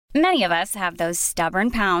Many of us have those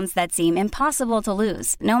stubborn pounds that seem impossible to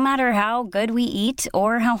lose, no matter how good we eat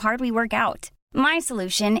or how hard we work out. My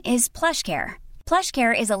solution is PlushCare.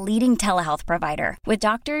 PlushCare is a leading telehealth provider with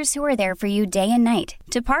doctors who are there for you day and night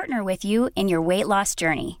to partner with you in your weight loss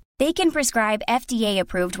journey. They can prescribe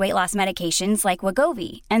FDA-approved weight loss medications like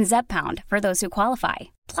Wegovy and Zepbound for those who qualify.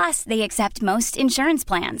 Plus, they accept most insurance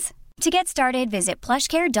plans. To get started, visit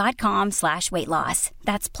plushcare.com/weightloss.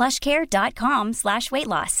 That's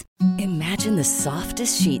plushcare.com/weightloss. Imagine the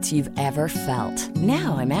softest sheets you've ever felt.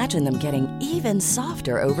 Now imagine them getting even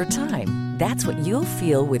softer over time. That's what you'll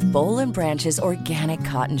feel with Boll & Branch's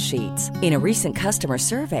organic cotton sheets. In a recent customer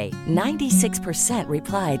survey, 96%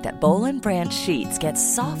 replied that Boll & Branch sheets get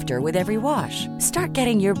softer with every wash. Start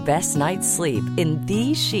getting your best night's sleep in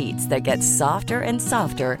these sheets that get softer and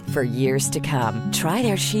softer for years to come. Try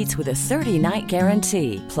their sheets with a 30-night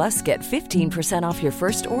guarantee. Plus, get 15% off your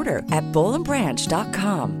first order at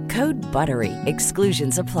bollandbranch.com. Code BUTTERY.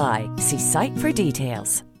 Exclusions apply. See site for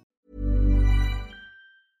details.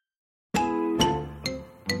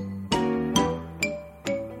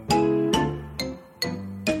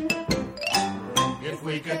 If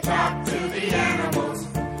we could talk to the animals,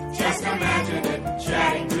 just imagine it.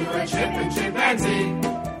 Chatting to a chip and chimpanzee.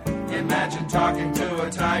 Imagine talking to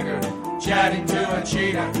a tiger, chatting to a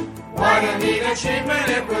cheetah. What a neat achievement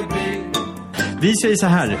it would be. Vi säger så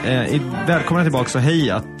här, välkomna tillbaka och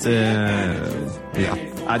hej att... det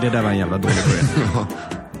där var en jävla dålig början.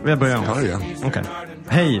 Vi börjar om. Okej.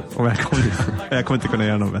 Hej och välkomna. Jag kommer inte kunna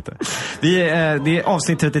göra något bättre. Det är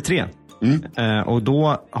avsnitt 33. Och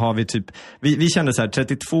då har vi typ... Vi kände så här,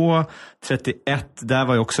 32, 31, där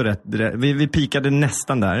var ju också rätt... Vi pikade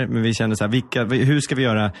nästan där, men vi kände så här, hur ska vi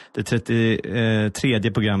göra det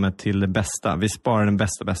 33 programmet till det bästa? Vi sparar den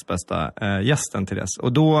bästa gästen till dess.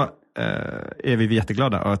 Och då är vi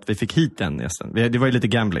jätteglada att vi fick hit den gästen. Det var ju lite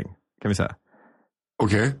gambling, kan vi säga.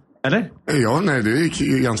 Okej. Eller? Ja, nej, det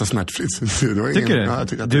är ganska smärtfritt. Tycker du? Ja,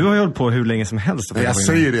 du har ju hållit på hur länge som helst. Jag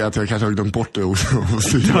säger det att jag kanske har glömt bort det. Du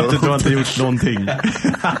har inte gjort någonting. Det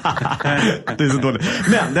är så dåligt.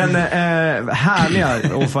 Men den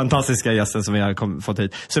härliga och fantastiska gästen som vi har fått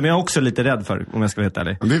hit, som jag är också lite rädd för, om jag ska vara helt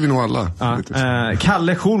ärlig. Det är vi nog alla. Ja.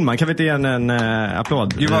 Kalle Schulman, kan vi inte ge en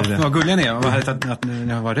applåd? Gud, vad gulliga ni är. Vad härligt att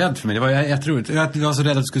ni var rädd för mig. Det var jätteroligt. Jag var så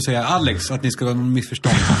rädd att du skulle säga Alex, att ni skulle ha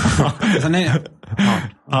missförstånd. Nej.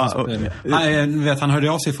 Vet, han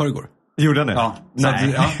hörde av sig i förrgår. Gjorde han det? Ja.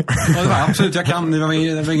 Nej. Det var absolut, jag kan. Det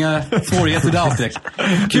var inga svårigheter där alltid.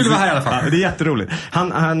 Kul att vara här i alla fall. Ja, det är jätteroligt.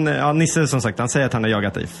 Nisse, som sagt, han säger att han har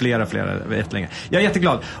jagat dig flera jättelänge. Jag är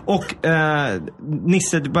jätteglad. Och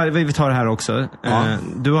Nisse, vi tar det här också.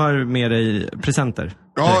 Du har med dig presenter.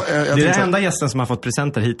 Ja, det är den enda gästen som har fått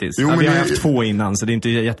presenter hittills. Vi har haft 2 innan, så det är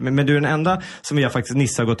inte men du är den enda som vi har faktiskt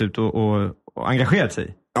Nisse har gått ut och engagerat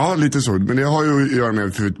sig. Ja, lite så. Men det har ju att göra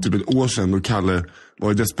med för typ ett år sedan då Kalle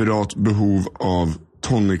var i desperat behov av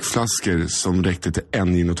tonicflaskor som räckte till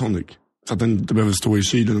en gin och tonic. Så att den behöver stå i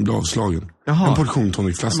kylen och bli avslagen. Jaha. En portion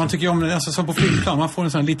tonicflaskor. Man tycker ju om det, alltså, som på flygplan, man får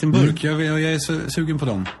en sån här liten burk. Jag är så sugen på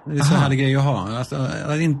dem. Det är så här grejer att ha. Alltså,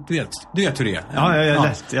 du vet hur det är.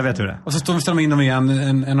 Jag vet hur det är. Och så ställer man in dem i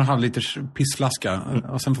en 1,5 liters pissflaska.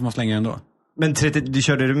 Och sen får man slänga den då. Men du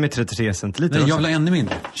körde med 33 centiliter? Nej, jag vill ha ännu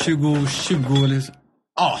mindre. 20 eller...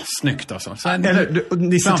 Ja, snyggt alltså.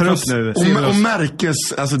 Nisse tar upp nu. Och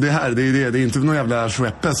märkes, alltså det är inte någon jävla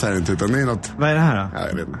Schweppes här inte, utan det är något... Vad är det här då? Ja,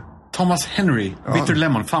 jag vet inte. Thomas Henry, Bitter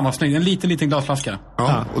Lemon, fan vad snygg. En liten glasflaska.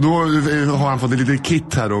 Ja, och då har han fått ett litet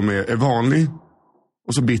kit här då med vanlig,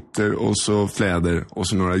 och så bitter, och så fläder, och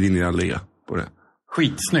så några gin allé på det.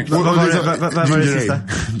 Skitsnyggt. Vad var det sista?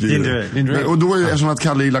 Ginger. Och då är det som att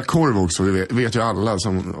Kalle gillar korv också, det vet ju alla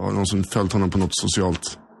som har någon som följt honom på något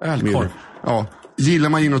socialt ölkorv. Ja. Gillar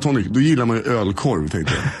man gin och tonic, då gillar man ju ölkorv,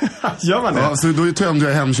 tänkte jag. Gör man det? Ja, så då tömde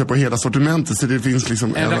jag Hemköp på hela sortimentet, så det finns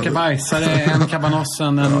liksom... En rackabajsare, en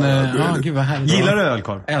kabanossen, gud vad härligt. Gillar du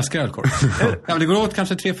ölkorv? Älskar ölkorv. Ja, det går åt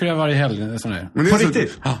kanske 3-4 varje helg. Men på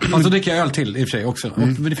riktigt? Ja, alltså dricker jag öl till i och för sig också.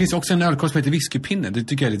 Men det finns också en ölkorv som heter whiskypinne. Det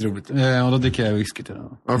tycker jag är lite roligt. Och då dricker jag whisky till den.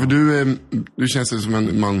 Ja, för du känns som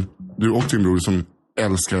en man, du och din bror som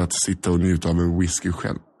älskar att sitta och njuta av en whisky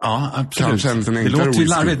själv. Ja, absolut. Det låter ju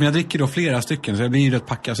larvigt, men jag dricker då flera stycken, så jag blir ju rätt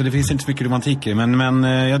packad. Så det finns inte så mycket romantik i. Men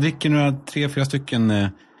jag dricker några 3-4 stycken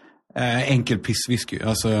enkel pisswhisky.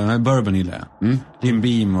 Alltså bourbon gillar jag. Jim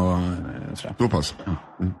Beam och sådär. Då pass. Ja.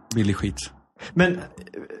 Billig skit. Men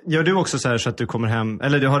gör du också så här så att du kommer hem,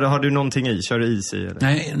 eller har du någonting i? Kör du is i? Eller?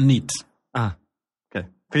 Nej, neat. Okay.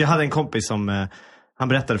 För jag hade en kompis som, han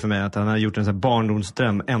berättade för mig att han hade gjort en sån här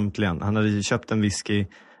barndomsdröm äntligen. Han hade köpt en whisky,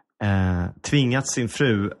 tvingat sin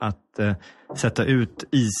fru att sätta ut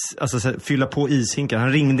alltså fylla på ishinken.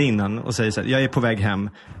 Han ringde innan och säger så här, jag är på väg hem.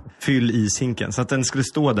 Fyll ishinken. Så att den skulle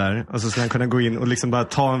stå där och så skulle han kunna gå in och liksom bara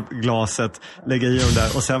ta glaset, lägga i dem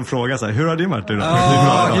där och sen fråga så här, hur har du varit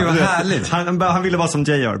idag? Gud vad härligt. Han ville vara som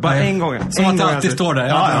JR. Bara en gång. Som att det alltid står där.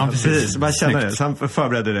 Ja, precis. Bara känna det. Så han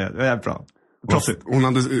förberedde det. Det är bra. Proffsigt. Hon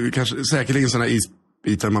hade säkerligen sådana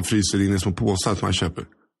isbitar man fryser in i små påsar att man köper.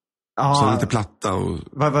 Så lite platta och...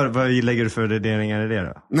 Vad lägger du för värderingar i det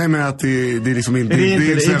då? Nej, men att det är liksom inte... Det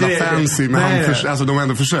är inte så jävla fancy, men alltså de har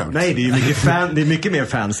ändå försökt. Nej, det är mycket mer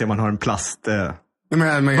fancy om man har en plast...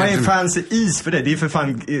 Men vad är fancy is för det? Det är för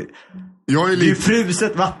fan... Det är ju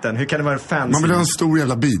fruset vatten. Hur kan det vara fancy? Man vill ha en stor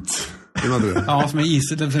jävla bit. Ja, som är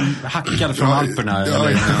is, hackad från Alperna.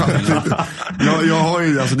 Jag har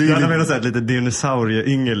ju, alltså det är ju... Jag menar såhär lite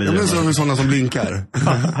dinosaurieyngel i. Ja, men så är sådana som blinkar.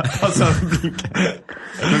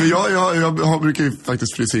 Men jag brukar ju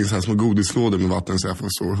faktiskt frysa in så här små godislådor med vatten så jag får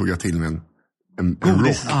så hugga till med en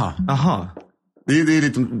godis. Rock. Aha. Det är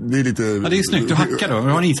lite... Ja, det är snyggt. Du hackar då?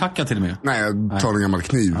 Du har en ishacka till och med? Nej, jag tar en gammal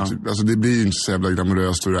kniv. Ja. Typ. Alltså det blir ju inte så jävla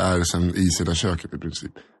glamoröst och det är sen is i hela köket i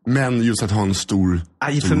princip. Men just att ha en stor...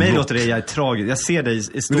 För mig låter det jag tragiskt. Jag ser dig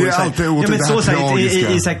stå det är alltid åt det här tragiska.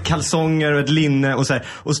 I så här kalsonger och ett linne och så här,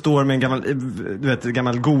 och står med en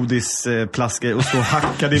gammal godisplaske och står och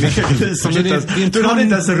hackar din egen is. Du hade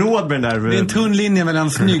inte ens råd med den där. Det är en tunn linje mellan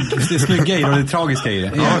det snygga i det och det tragiska i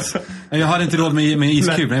det. Jag hade inte råd med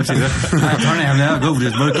iskub. Jag tar den här jävla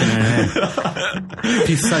godisburken.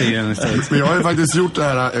 Pissar i den istället. Men jag har ju faktiskt gjort det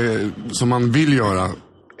här som man vill göra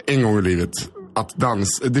en gång i livet. Att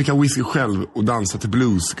dricka whisky själv och dansa till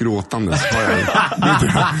blues gråtandes har jag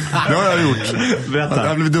det har jag gjort.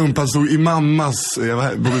 Jag blev dumpad, stod i mammas,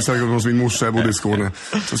 jag bodde säkert hos min morsa, jag bodde i Skåne.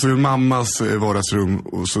 Så stod i mammas vardagsrum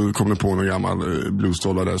och så kom det på någon gammal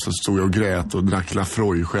bluesstollar där. Så stod jag och grät och drack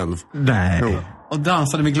Lafroy själv. Nej. Jo. Och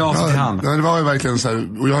dansade med glaset i hand. Ja, det var ju verkligen så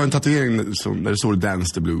här, och jag har en tatuering där det står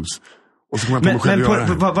Dance the Blues. Och så kom jag på mig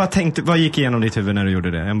själv vad gick igenom ditt huvud när du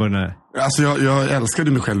gjorde det? Alltså jag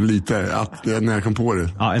älskade mig själv lite när jag kom på det.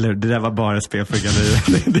 Ja, eller det där var bara ett spel för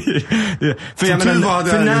gallerier. För jag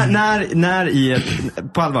menar, när i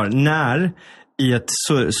ett, på allvar, när i ett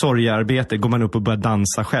sorgearbete går man upp och börjar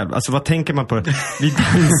dansa själv. Alltså vad tänker man på? Vi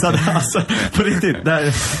dansade alltså på riktigt.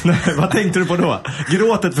 Vad tänkte du på då?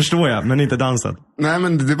 Gråtet förstår jag, men inte danset. Nej,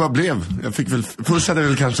 men det bara blev. Jag fick väl, först hade jag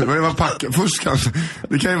väl kanske, jag var packad, först kanske,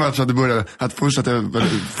 det kan ju vara så att det började, att först att jag var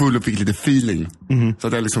full och fick lite feeling. Så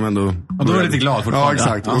att jag liksom ändå... Och då är jag lite glad fortfarande. Ja,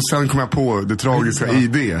 exakt. Ja. Och sen kom jag på det tragiska i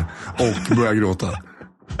det och började gråta.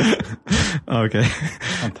 Okej.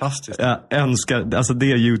 Fantastiskt. Jag önskar, alltså det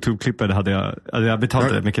YouTube-klippet hade jag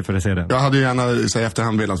betalat rätt mycket för att se det. Jag hade gärna så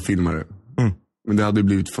efterhand velat filma det. Men det hade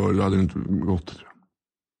blivit det hade inte gått, tror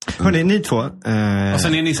jag. Hörrni, ni två. Och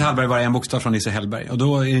sen är Nisse Hellberg bara en bokstav från Nisse Hellberg. Och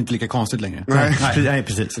då är det inte lika konstigt längre. Nej,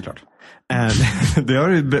 precis. Såklart. Det har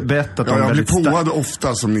du berättat om. Jag blir påad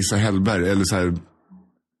ofta som Nisse Hellberg. Eller så här...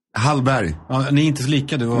 Hallberg. Ja, ni är inte så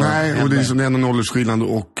lika, du och nej, Hellberg. Och det är som en åldersskillnad.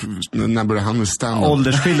 Och när börjar han med stand-up?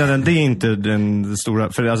 Åldersskillnaden, det är inte den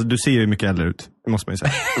stora. För alltså, du ser ju mycket äldre ut. Det måste man ju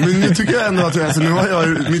säga. Men nu tycker jag ändå att alltså, nu har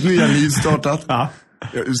jag mitt nya liv startat. Ja.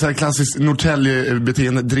 Så här klassiskt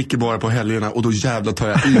Norrtälje-beteende, dricker bara på helgerna och då jävla tar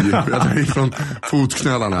jag i. Jag tar i från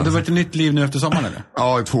fotknölarna. Har det varit ett nytt liv nu efter sommaren eller?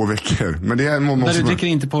 Ja, i 2 veckor. Men det är när du dricker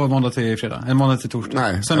inte på måndag till fredag? Eller måndag till torsdag?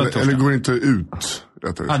 Nej, söndag till torsdag. eller går inte ut.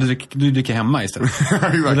 Ja, du dricker hemma istället?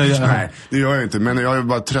 Nej, det gör jag inte. Men jag är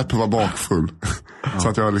bara trött på att vara bakfull. Så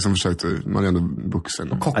att jag har liksom försökt, man är ändå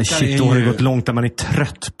vuxen. Shit, då har det gått långt där man är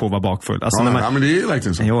trött på att vara bakfull. Alltså, ja, men det är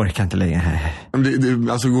verkligen så. Jag orkar inte längre.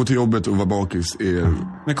 Alltså gå till jobbet och vara bakis är...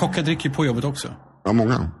 Men kockar dricker ju på jobbet också. Ja,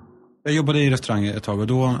 många. Jag jobbade i restaurang ett tag och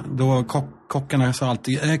då kockarna sa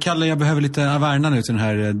alltid, Kalle, jag behöver lite Averna nu till den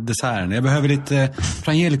här desserten. Jag behöver lite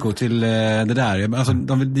Frangelico till det där. Alltså,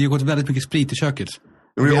 det har gått väldigt mycket sprit i köket.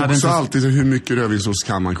 Men det är också alltid så hur mycket rödvinsås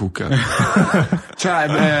kan man koka?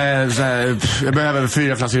 Jag behöver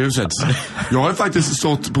 4 flaskor i huset. Jag har faktiskt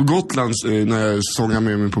stått på Gotland när jag sångade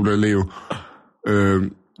med min polare Leo.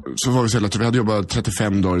 Så var vi så jävla, vi hade jobbat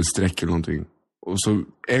 35 dagar i sträck eller någonting. Och så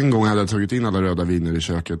en gång hade jag tagit in alla röda viner i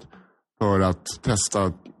köket för att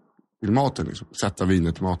testa till maten, liksom. Sätta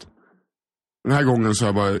viner till maten. Den här gången så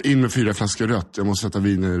jag bara in med 4 flaskor rött. Jag måste sätta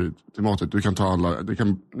viner till maten. Du kan ta alla, det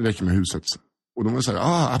räcker med huset. Och de var så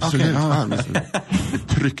här, absolut. Okay, det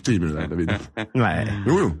tryckte i mig det där vinet. Nej.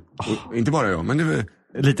 Jo. Och inte bara jag, men det var...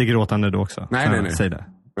 Lite gråtande då också. Nej. Säg det.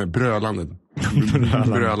 Brölande.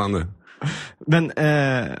 Men,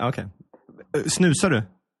 okej. Snusar du?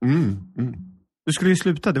 Du skulle ju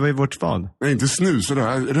sluta, det var ju vårt val. Nej, inte snusa då.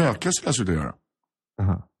 Röka skulle jag sluta göra.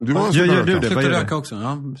 Aha. Du var gör du det? Sluta röka också,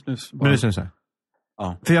 ja. Snus. Men du snusar?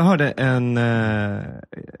 Ja. För jag hörde en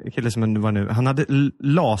kille som var nu, han hade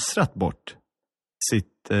lasrat bort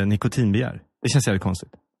sitt nikotinbegär. Det känns jävligt konstigt.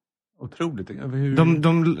 Otroligt.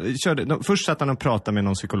 Hur... Först satt han och pratade med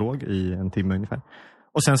någon psykolog i en timme ungefär.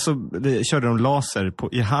 Och sen så körde de laser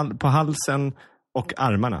på halsen och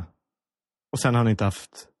armarna. Och sen har han inte haft...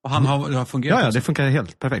 Och han har fungerat? Ja, det funkar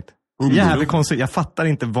helt perfekt. Jävligt konstigt. Jag fattar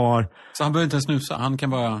inte var... Så han behöver inte ens snusa? Han kan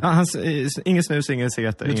bara... Ja, ingen snus, ingen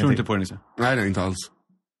cigaretter. Du tror inte på det, Nisse? Nej, inte alls.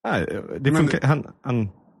 Nej, det funkar...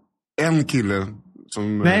 En kille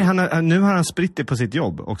som... Nej, nu har han spritt det på sitt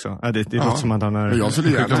jobb också. Det låter som att han har... Jag skulle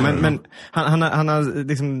gärna. Men han har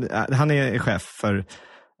liksom... Han är chef för...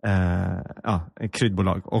 ett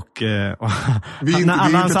kryddbolag och när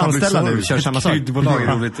alla hans anställda nu kör samma sak. Kryddbolag är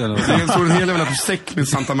roligt. Eller? Det står en hel jävla säck med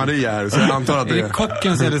Santa Maria här, så jag antar att det är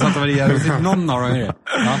kockens eller Santa Maria. Någon av dem är det.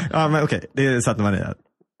 Ja, men okej, det är Santa Maria.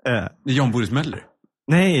 Det är John Boris Möller.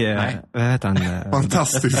 Nej, vad heter han?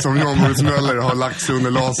 Fantastiskt som John Boris Möller har lagt sig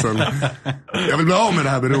under lasen. Jag vill bli av med det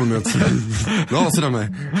här beroendet. Lasra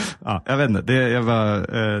mig. Ja, jag vet inte.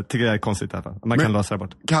 Jag tycker det är konstigt i alla fall. Man kan lasra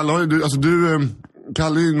bort. Kalle,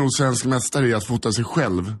 Kalle är nog svensk mästare i att fota sig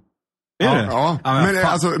själv. Är det? Ja.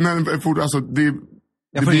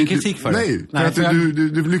 Jag får ingen kritik för det. Nej, för att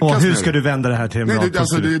du lyckas. Och hur ska du vända det här till en bra det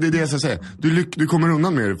är det jag ska säga. Du kommer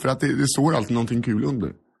undan med det, för att det står alltid någonting kul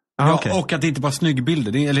under. Okay. Och att det inte bara snygg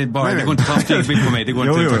bilder. Det går inte att ta en snygg bild på mig. Det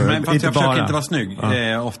går inte. Men fast jag försöker inte vara snygg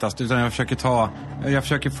oftast. Utan jag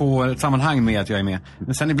försöker få ett sammanhang med att jag är med.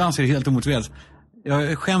 Men sen ibland så är det helt omotiverat.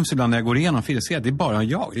 Jag skäms ibland när jag går igenom film och ser att det är bara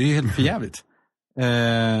jag. Det är helt förjävligt.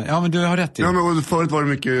 Ja, men du har rätt i. Ja, men förut var det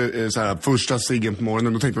mycket såhär, första ciggen på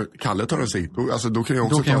morgonen. Då tänkte man, Kalle tar en cigg. Då kan jag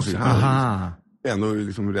också ta en cigg. Ändå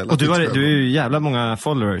liksom relativt. Och du är ju jävla många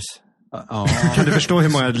followers. Ja. Kan du förstå hur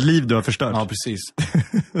många liv du har förstört? Ja, precis.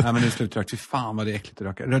 Nej, men nu slutar rökt. Fy fan vad det är äckligt att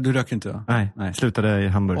röka. Du röker inte, va? Nej, slutade i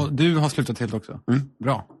Hamburg. Och du har slutat helt också?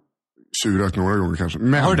 Bra. Tjuvrökt några gånger kanske.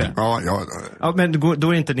 Men, har du det? Ja, men då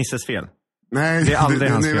är det inte Nisses fel. Nej, det är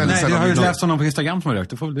aldrig hans fel. Nej, du har ju läst honom på Instagram som har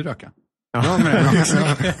rökt. Då får väl du röka. Ja,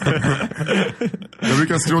 jag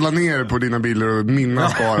brukar stråla ner på dina bilder och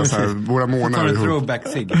minnas bara så här, våra månader ihop.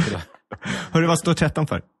 Throwback-cigg. Hörru, vad står 13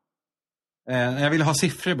 för? Jag vill ha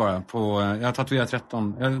siffror bara på... Jag har tatuerat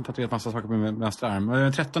 13. Jag har tatuerat massa saker på min vänstra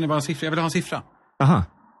arm. 13 är bara en siffra. Jag vill ha en siffra. Aha.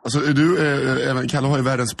 Alltså, även Kalle har ju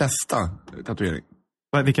världens bästa tatuering.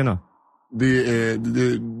 Vilken då?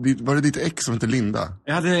 Var det ditt ex som heter Linda?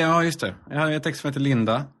 Ja, just det. Jag hade ett ex som heter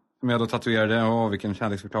Linda. Som jag då tatuerade. Vilken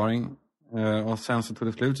kärleksförklaring. Och sen så tog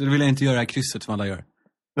det slut. Så då ville jag inte göra det här krysset som alla gör.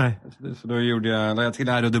 Nej. Så då la jag till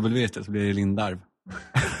R och W istället. Så blev det Lindarv.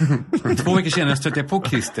 2 veckor senare stötte jag på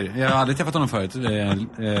Christer. Jag har aldrig träffat honom förut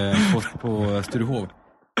på Sturehov.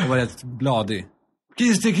 Och var rätt bladig.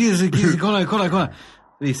 Christer, kolla.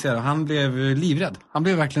 Visar, han blev livrädd. Han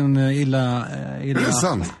blev verkligen illa. Är det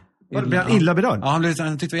sant? Blev han illa berörd? Ja, han tyckte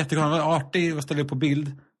det var jättekul. Han var artig och ställde upp på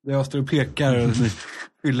bild. Där jag står och pekar och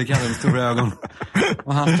fyller kallen med stora ögon.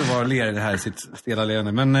 Och han står bara och ler i det här sitt stela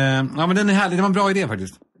leende. Men den är härlig. Det var en bra idé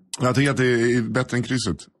faktiskt. Jag tycker att det är bättre än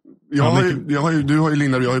krysset. Du har ju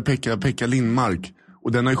Linda och jag har ju Pekka Lindmark.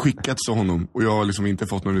 Och den har ju skickats till honom. Och jag har liksom inte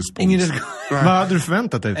fått någon respons. Vad hade du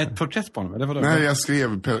förväntat dig? Ett porträtt på honom? Eller vadå? Nej, jag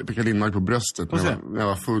skrev Pekka Lindmark på bröstet när jag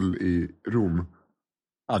var full i Rom.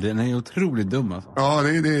 Ja, den är ju otroligt dum alltså. Ja, det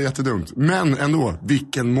är jättedumt. Men ändå,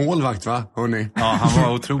 vilken målvakt, va? Hörrni. Ja, han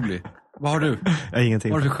var otrolig. Vad har du? Jag har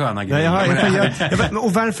ingenting. Vad har du för sköna grejer? Nej,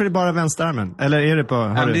 och varför är det bara vänsterarmen? Eller är det på...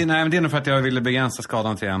 Nej, men det är nog för att jag ville begränsa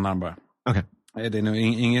skadan till en arm bara. Okej. Det är nog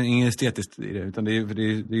inget estetiskt i det, utan det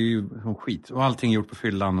är ju som skit. Och allting är gjort på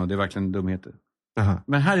fyllan och det är verkligen dumheter. Aha.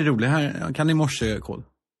 Men här är roligt. Här kan ni morse kod?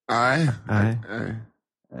 Nej.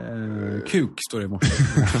 Kuk står det i morse.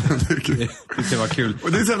 Det var kul.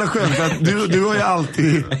 Och det är så jävla skönt för att du har ju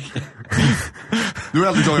alltid... Du har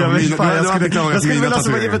alltid tagit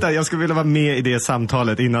jag skulle vilja vara med i det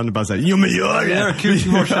samtalet innan du bara säger jo men gör det! Jag kul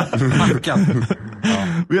i morse. Mackan. Ja.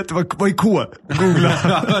 Vet du vad är K? Googla.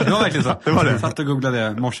 Det var verkligen så. Det var det. Jag satt och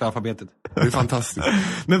googlade morsealfabetet. Det är fantastiskt.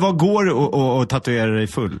 Men vad går att tatuera dig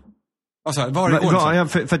full? Alltså,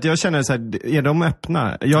 för att jag känner så här, är de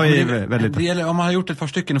öppna? Jag är väldigt... Det gäller, om man har gjort ett par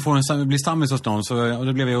stycken och får blir stammis hos någon, så, och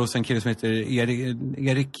då blev jag hos en kille som heter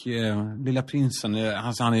Erik Lilla Prinsen.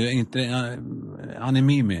 Han är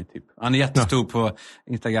mime typ. Han är jättestor på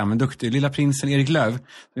Instagram, men duktig. Lilla Prinsen, Erik Löv,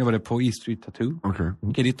 som jobbade på E Street Tattoo.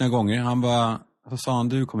 Gick dit några gånger. Så sa han,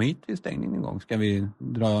 du kom hit till stängning en gång. Ska vi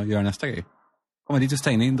göra nästa grej? Kom dit till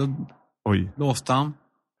stängning, då låste han.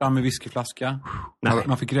 Fram med whiskyflaska. Nej.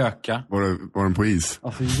 Man fick röka. Var den på is?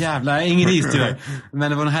 Alltså jävla, ingen is tyvärr.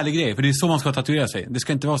 Men det var en härlig grej, för det är så man ska tatuera sig. Det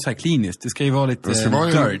ska inte vara så här kliniskt, det ska ju vara lite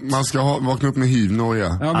dirt. Man ska vakna upp med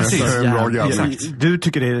hivnoja. Ja, precis. Du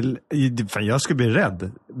tycker det är... Fan, jag skulle bli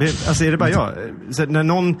rädd. Alltså är det bara jag? Så när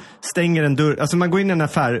någon stänger en dörr... Alltså man går in i en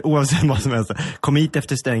affär, oavsett vad som helst. Kom hit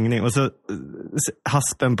efter stängning och så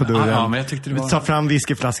haspen på dörren. Ja, men jag tyckte det var... Ta fram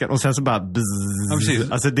whiskyflaskan och sen så bara... Ja,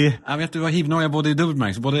 precis. Alltså det... Jag vet, du var hivnoja både i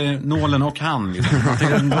dubbelmärks, både nålen och han. Liksom. Jag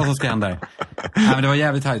tänkte, vad som ska hända där. Nej, men det var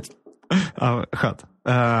jävligt härligt. Ja, skönt.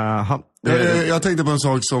 Jag tänkte på en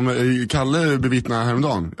sak som Kalle bevittnade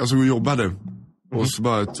häromdagen. Jag såg och jobbade. Och så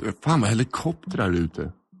bara, fan vad helikopter där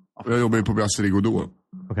ute. Och jag jobbar ju på Brasserie Godot.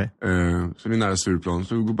 Okay. Så det är nära Stureplan.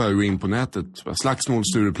 Så jag bara gå in på nätet. Slagsmål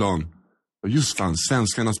Stureplan. Och just fan,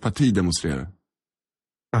 Svenskarnas parti demonstrerar.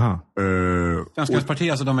 Aha. Svenskarnas parti,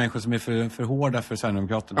 alltså de människor som är för hårda för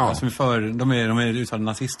Sverigedemokraterna. Ja. De är uttalade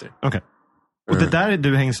nazister. Okej. Okay. Och det där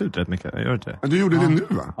du hängs ut rätt mycket, gör det? Du gjorde det nu,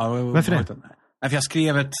 va? Ja, varför det? Nej, för jag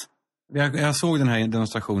skrev jag såg den här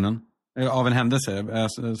demonstrationen av en händelse.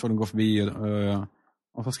 Jag såg den gå förbi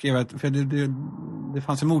och så skrev jag, för det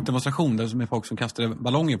fanns en motdemonstration där med folk som kastade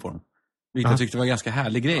ballonger på dem. Vilket jag tyckte var en ganska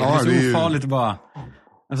härlig grej. Ja, det är så ofarligt att bara...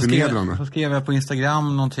 Så skrev jag på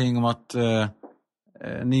Instagram någonting om att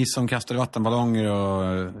ni som kastade vattenballonger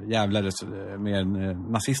och jävlades med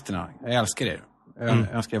nazisterna, jag älskar er. Jag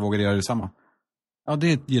önskar jag vågade göra detsamma. Ja,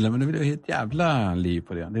 det gillar men det vill ju ett jävla liv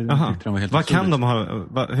på det. De var helt vad kan de ha?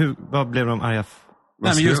 Vad blev de arga?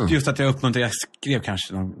 Nej, men just att jag uppmuntrade, jag skrev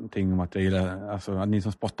kanske någonting om att jag gillar, alltså att ni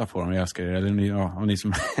som spottar på dem, jag älskar er, eller ni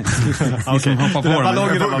som hoppar på dem.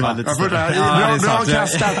 Ballonger var man lite bra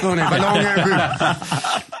kastat, ballonger.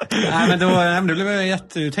 Nej, men då blev jag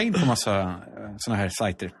jättetänkt på massa såna här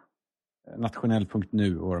sajter.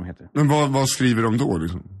 Nationell.nu och vad de heter. Men vad skriver de då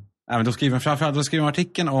liksom? Ja, men då skriver de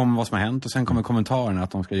artikeln om vad som har hänt och sen kommer kommentarerna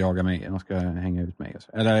att de ska jaga mig, de ska hänga ut mig.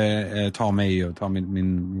 Eller ta mig och ta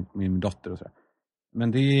min dotter och så.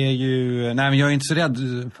 Men det är ju... Nej, men jag är inte så rädd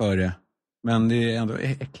för det. Men det är ändå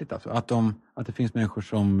äckligt alltså. Att det finns människor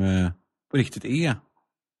som på riktigt är...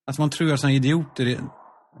 Alltså man tror att sådana idioter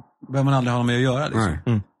behöver man aldrig ha med att göra.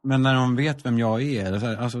 Liksom. Men när de vet vem jag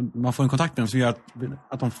är, alltså, man får en kontakt med dem som gör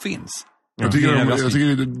att de finns. Jag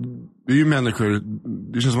tycker det är ju människor,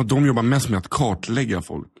 det känns som att de jobbar mest med att kartlägga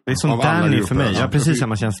folk. Det är som Danny för mig, jag har precis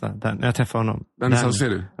samma känsla när jag träffar honom. Danny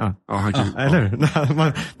Saucedo? Ja. Ja, han kan, eller?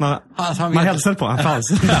 Man hälsar på, han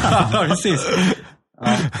fanns. Ja, precis.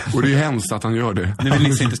 Ja. Och det är hemskt att han gör det. Nu vill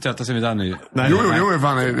liksom inte stöta sig med Danny. Jo,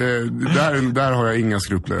 fan, där har jag inga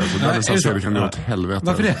skrupler. Alltså, Danny Saucedo kan gå åt helvete.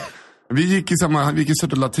 Varför det? Vi gick i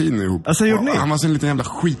Söder Latin ihop. Alltså, gjorde ni? Han var en liten jävla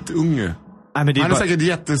skitunge. Nej, men han är säkert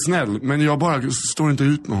jättesnäll, men jag bara står inte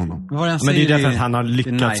ut med honom. Men det är därför att han har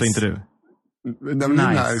lyckats och inte du.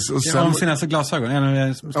 Nice. Och sen, om sina glasögon.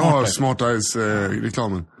 Ja, Smart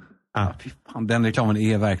Eyes-reklamen. Ja, fy fan, den reklamen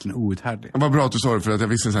är verkligen outhärdlig. Det var bra att du sa det, för att jag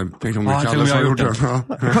visste såhär, tänk om det Kalle som har gjort det.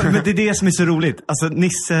 Men det är det som är så roligt. Alltså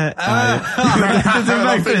Nisse är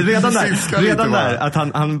redan där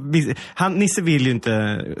att Nisse vill ju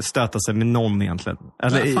inte stöta sig med någon egentligen.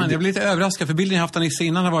 Alltså, fan, jag blir lite överraskad, för bilden jag haft av Nisse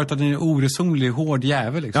innan har varit att han är en oresonlig, hård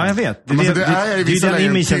jävel liksom. Ja, jag vet. Det är i vissa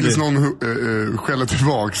lägen tills någon skäller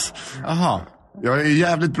tillbaks. Aha. Jag är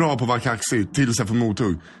jävligt bra på att vara kaxig tills jag får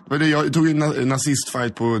mothugg. Jag tog en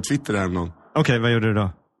nazistfight på Twitter här någon. Okej, vad gjorde du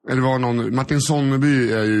då? Eller var någon, Martin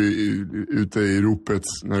Sonneby är ju ute i ropet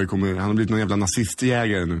när det kommer, han har blivit någon jävla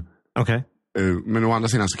nazistjägare nu. Okej. Men å andra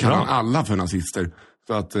sidan så kallar han alla för nazister.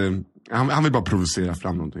 Så att han vill bara provocera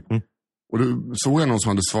fram någonting. Och då såg jag någon som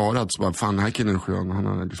hade svarat, så bara, fan, den här killen är skön. Han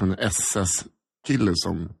har liksom en SS-kille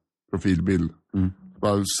som profilbild.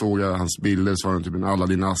 Bara såg jag hans bilder, så var det typ en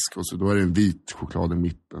Aladdin-ask, och så då är det en vit choklad i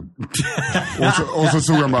mitten. och så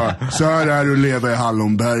såg han bara, så här är det att leva i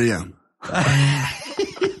Hallonbergen.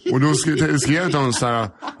 Och då skrev jag till honom så här,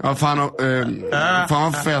 ja, fan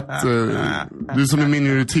vad fett, du som är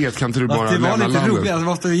minoritet, kan inte du bara lämna landet? Det var lite roligt, alltså,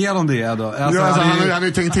 måste vi igenom det då? Alltså, ja, alltså, han hade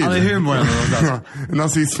ju tänkt till. Han är humor ändå.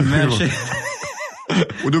 Nazism.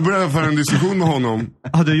 Och då började jag föra en diskussion med honom.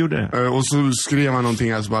 Ja, du gjorde det. Och så skrev han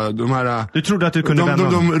någonting, alltså bara, de här... Du trodde att du kunde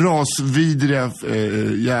vända de rasvidriga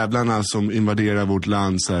jävlarna som invaderar vårt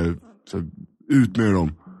land, så här, ut med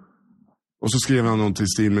dem. Och så skrev han någonting i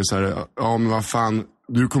stil med så här, ja men vad fan,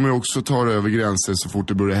 du kommer ju också ta dig över gränser så fort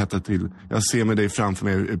det börjar hetta till. Jag ser med dig framför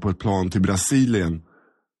mig på ett plan till Brasilien.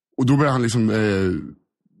 Och då började han liksom...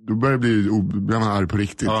 Då blev han arg på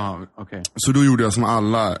riktigt. Okay. Så då gjorde jag som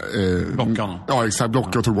alla... Blocka honom. Ja, exakt.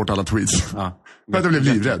 Blocka och tog bort alla tweets. För att jag blev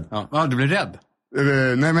livrädd. Ja, du blev rädd?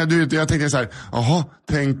 Nej, men jag tänkte så här, jaha,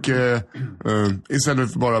 tänk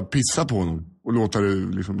istället för bara pissa på honom. Och låta det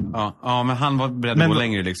liksom... Ja, men han var beredd att gå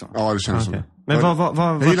längre liksom. Ja, det känns så. Men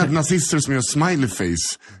jag gillar att nazister som gör smiley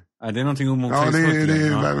face. Ja, det är någonting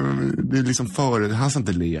omotsägelsefullt. Det är liksom han ska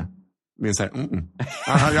inte le. Men så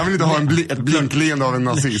här, jag vill inte ha ett blinkleende av en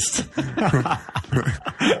nazist.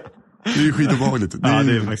 Det är ju skitobehagligt. Ja,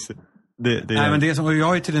 det är faktiskt... Nej, men det är som,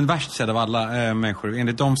 jag är till den värst sedd av alla människor.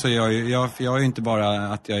 Enligt dem så är jag är ju inte bara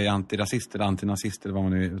att jag är antirasist eller antinazist eller vad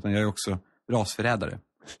man nu är, utan jag är också rasförrädare.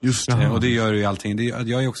 Just det. Och det gör ju allting.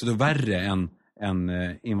 Jag är också då värre än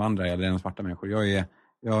invandrare eller än svarta människor. Jag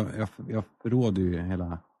förråder ju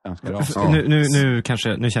hela svenska rasen. Nu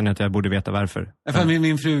känner jag att jag borde veta varför. För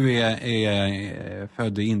min fru är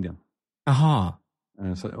född i Indien. Jaha.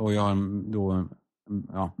 Och jag har då...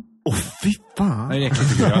 Ja. Fy fan. Det är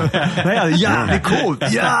äckligt tycker jag. Nej, jävligt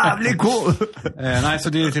coolt. Nej, så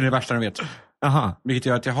det är till det värsta de vet. Aha. Vilket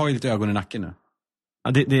gör att jag har lite ögon i nacken nu.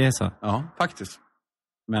 Ja, det är så. Ja, faktiskt.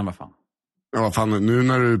 Men vad fan. Ja, vad fan, nu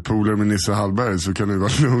när du polar med Nisse Hallberg så kan du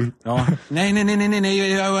vara lugn. Ja. Nej.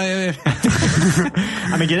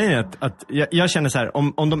 Ja, men grejen är att jag känner så här,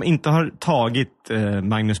 om de inte har tagit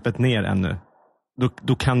Magnus Bettner ännu,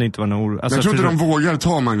 då kan det inte vara någon oro. Alltså, jag tror inte de vågar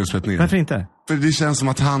ta Magnus Bettner. Varför inte? För det känns som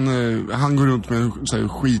att han går runt med så här,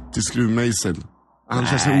 skit i skruvmejsel. Han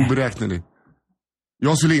känns så oberäknelig.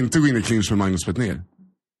 Jag skulle inte gå in i clinch med Magnus Bettner.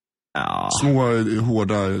 Ja. Små,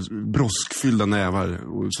 hårda, broskfyllda nävar.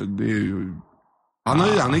 Och så det är ju... Han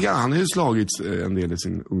har ju slagits en del i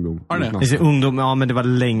sin ungdom. Har det? I sin ungdom, ja, men det var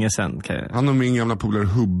länge sedan. Han och min gamla polare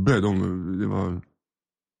Hubbe, det var...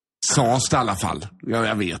 Sas det i alla fall.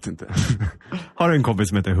 Jag vet inte. Har du en kompis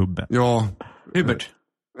som heter Hubbe? Ja. Hubert.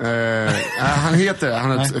 Han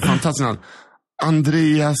har ett fantastiskt namn.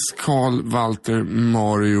 Andreas Karl Walter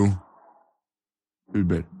Mario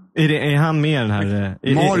Huber. Är han med den här...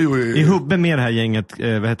 Mario är Hubbe med det här gänget,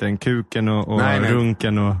 vad heter den? Kuken och nej.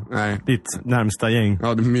 Runken och ditt närmsta gäng?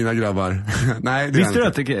 Ja, det är mina grabbar. Nej, det visste du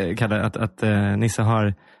att, Kalle, att Nisse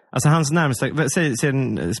har... Alltså hans närmsta... Säg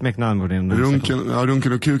en smeknamn på din.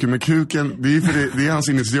 Runken och Kuken. Men Kuken, det är hans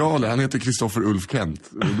initialer. Han heter Kristoffer Ulf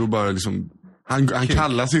Kent. Och då bara liksom... Han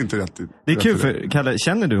kallas ju inte rätt. Det är kul för, Kalle,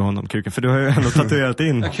 känner du honom, Kuken? För du har ju ändå tatuerat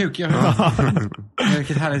in. Ja, Kuken.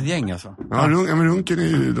 Vilket härligt gäng alltså. Ja, men Runken är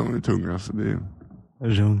ju, de är tunga. Alltså det är...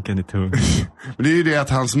 Runken är tung. Men det är ju det att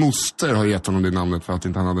hans moster har gett honom det namnet för att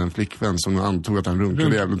inte han hade en flickvän som antog att han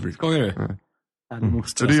runkade jävligt mycket. Skojar du?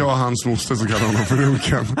 Så det är jag och hans moster som kallar honom för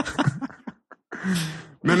Runken.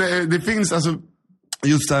 Men det finns alltså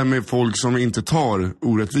just det här med folk som inte tar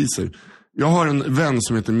orättvisor. Jag har en vän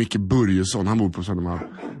som heter Micke Börjesson. Han bor på Södermalm.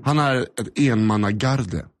 Han är ett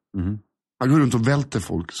enmannagarde. Han går runt och välter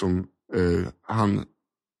folk som han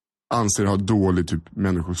anser har dålig typ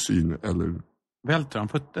människosyn eller... Välter han?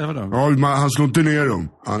 Ja, han slår inte ner dem.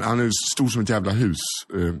 Han är stor som ett jävla hus.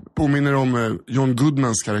 Påminner om John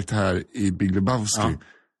Goodmans karaktär i Big Lebowski. Ja.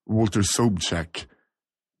 Walter Sobchak.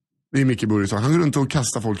 Det är Micke Börjesson. Han går runt och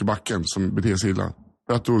kastar folk i backen som beter sig illa.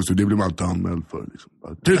 För att då, så det blir man inte anmäld för. Liksom.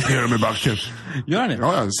 Tryck ner dem i backen. Gör han det?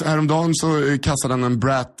 Ja, så häromdagen så kastade han en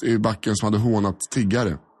brat i backen som hade hånat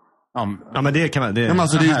tiggare. Ja, men det kan man... Det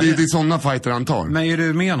är sådana fighter han tar. Men är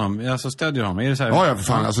du med honom? Alltså stödjer honom? Är det så här... Ja, för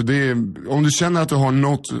fan. Alltså, om du känner att du har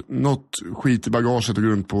något skit i bagaget och går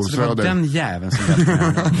runt på så Söder. det var den jäveln som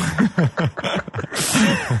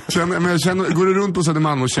går du runt på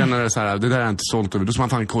Södermalm och känner så här, det där är inte sålt över, då ska man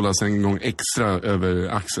fan kolla sig en gång extra över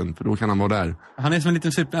axeln, för då kan han vara där. Han är som en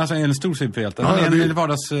liten en stor superhjälte. Han är en liten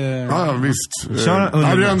vardags... Ja, visst.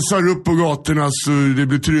 Han rensar upp på gatorna så det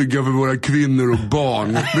blir trygga för våra kvinnor och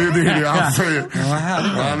barn. Det är det han säger.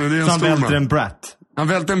 Han välter en brat. Han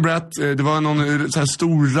välte en brat. Det var någon så här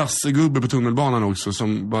stor rassegubbe på tunnelbanan också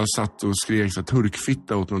som bara satt och skrek så här,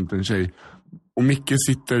 turkfitta åt någon liten tjej. Och Micke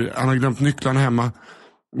han har glömt nycklarna hemma.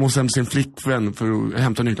 Måste hem sin flickvän för att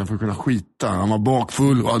hämta nycklarna för att kunna skita. Han var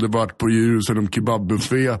bakfull och hade varit på Jerusalem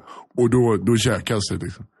kebabbuffé. Och då käkas det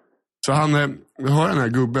liksom. Så han hör den här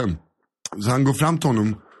gubben. Så han går fram till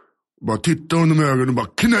honom. Bara tittar honom i ögonen och bara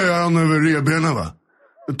knöar han över revbenen, va.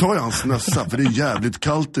 Då tar jag hans mössa för det är jävligt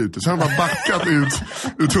kallt ute. Så han var backat ut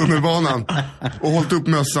ur tunnelbanan och hållit upp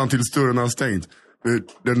mössan tills dörren har stängt.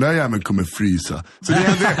 Den där jäveln kommer frysa. Så det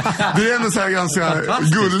är ändå så här ganska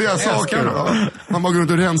gulliga saker. Ja. Han bara går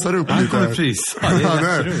runt och rensar upp. Han kommer frysa.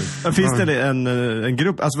 Finns det en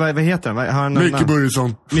grupp? Alltså vad heter han? Micke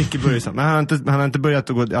Börjesson. Micke Börjesson. Men han har inte börjat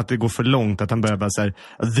att det går för långt. Att han börjar bara såhär,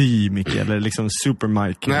 The Micke eller liksom Super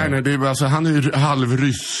Mike. Nej, det är alltså, han är ju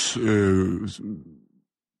halvryss.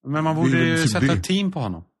 Men man borde ju sätta ett team på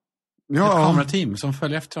honom. Ja. Ett kamerateam som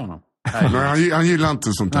följer efter honom. Nej, han gillar inte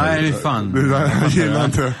sånt här. Nej, det är fan. Han gillar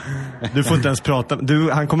inte. Du får inte ens prata.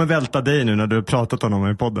 Han kommer välta dig nu när du har pratat om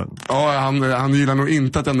honom i podden. Ja, han gillar nog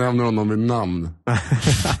inte att jag nämner honom med namn.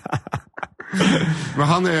 Men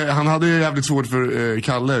han hade ju jävligt svårt för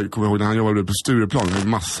Kalle, kommer jag ihåg, när han jobbade på Stureplan för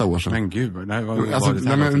massa år sedan. Men gud, det här var alltså,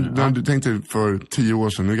 du tänkte för 10 år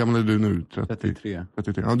sedan, hur gammal är du nu? 33.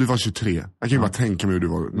 Ja, du var 23. Jag kan ju bara tänka mig hur du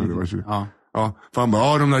var när du var 23. Ja. Ja, för han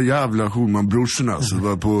bara, de där jävla Schulman-brorsorna som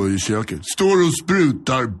var på i köket. Står och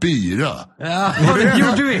sprutar bira. Ja, det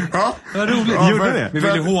gjorde vi. Ja. Vad roligt. Ja, Gjorde vi? Vi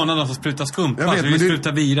ville håna någon som sprutar skumpa, så vi ville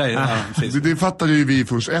spruta bira i. Ja, det fattade ju vi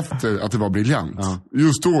först efter att det var briljant. Ja.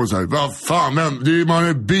 Just då så här, vad fan, men det är man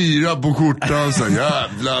är bira på skjortan, så här,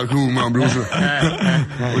 jävla Schulman-brorsor.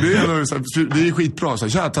 Och det är skitbra,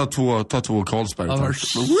 så här, ta två Carlsberg.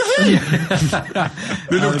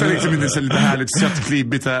 Det luktar liksom inte så lite härligt sött,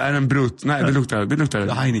 klibbigt, är en brutt. Nej, det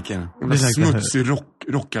luktar Heineken. Smutsig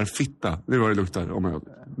rockarfitta. Det var det luktar om jag.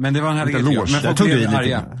 Men det var en härlig grej. Men folk blev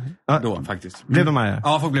arga då faktiskt. Blev de arga?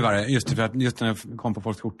 Ja, folk blev arga. Just när jag kom på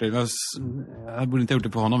folks skjortor. Jag borde inte ha gjort det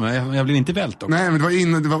på honom, men jag blev inte vält också. Nej, men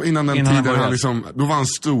det var innan den tiden han liksom, då var han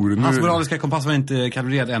stor. Hans moraliska kompass var inte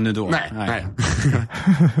kalorerad ännu då. Nej.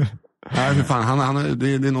 Nej, för fan,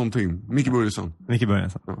 det är någonting. Micke Börjesson.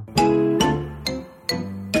 Ja.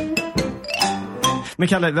 Men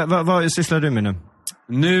Kalle, vad sysslar du med nu?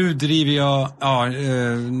 Nu driver jag,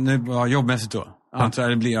 jobbmässigt då. Antar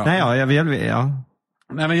det blir jag.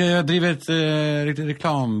 Nej, men jag driver ett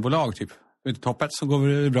reklambolag typ. Ett Toppet som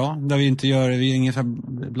går bra. Där vi inte gör, vi är ingen så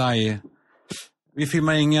här vi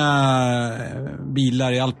filmar inga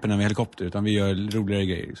bilar i Alperna med helikopter, utan vi gör roligare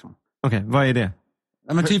grejer liksom. Okej, vad är det?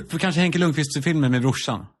 Ja, men typ kanske Henke Lundqvist-filmer med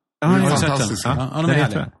brorsan. Ja, det är fantastiskt. Ja, de är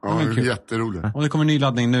härliga. Ja, det är jätteroligt. Och det kommer en ny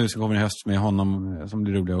laddning nu, så kommer det i höst med honom som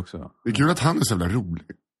blir rolig också. Det är kul att han är så jävla rolig.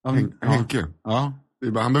 Henke. Ja. Det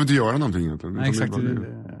är bara, han behöver inte göra någonting egentligen. Nej, exakt.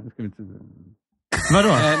 Vadå?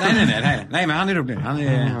 Nej, men han är rolig. Han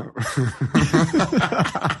är...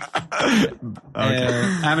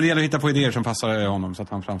 Nej, men det gäller att hitta på idéer som passar honom så att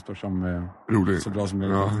han framstår som rolig. Så bra som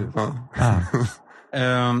möjligt.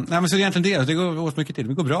 Nej, men så är det egentligen det går åt mycket till.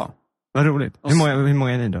 Det går bra. Vad roligt. Hur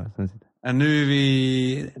många är ni då? Nu är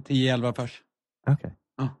vi 10-11 pers. Okej.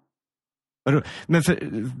 Ja. Men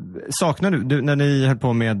saknar du när ni höll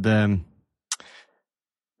på med...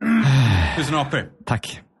 Tusen apor.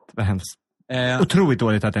 Tack, det var hemskt. Otroligt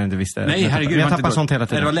dåligt att jag inte visste. Nej, herregud. Jag tappar sånt hela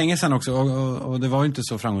tiden. Det var länge sedan också och det var ju inte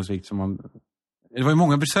så framgångsrikt som man... Det var ju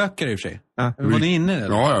många besökare i och för sig. Ja. Var ni inne?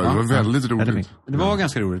 Eller? Ja, det var väldigt roligt. Det var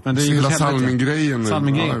ganska roligt. Men det hela Salmingrejen.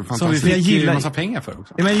 Salmingrejen. Som vi fick ju en massa pengar för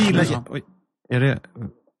också. Ja, men jag gillar... Oj, är det...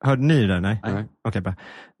 Hörde ni det? Nej. Okej, bara.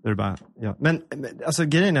 Då är det bara... Ja. Men alltså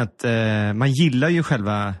grejen är att man gillar ju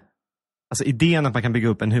själva... Alltså idén att man kan bygga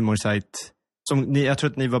upp en humorsajt... Jag tror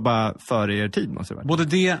att ni var bara före er tid, måste det vara. Både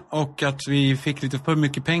det och att vi fick lite för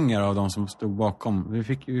mycket pengar av de som stod bakom. Vi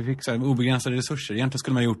fick så här obegränsade resurser. Egentligen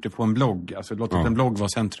skulle man ha gjort det på en blogg. Alltså låta en blogg vara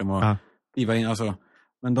centrum och skriva in. Alltså,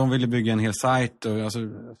 men de ville bygga en hel sajt. Och, alltså,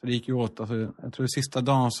 det gick ju åt. Alltså, jag tror att sista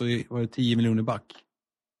dagen så var det 10 miljoner back.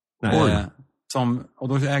 Och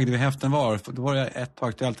då ägde vi hälften var. Då var det ett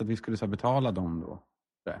tag till allt att vi skulle så här, betala dem då.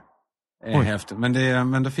 Hälften.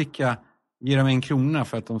 Men då fick jag ge dem 1 krona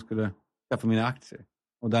för att de skulle... på mina aktier.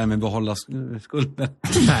 Och därmed behålla skulden.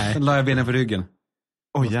 Sen la jag benen på ryggen.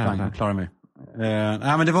 Jävlar. Klarade mig.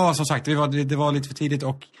 Nej, men det var som sagt, det var lite för tidigt.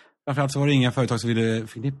 Och framförallt så var det inga företag som ville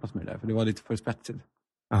förknippas med det där. För det var lite för spetsigt.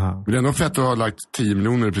 Men det är ändå fett att ha lagt 10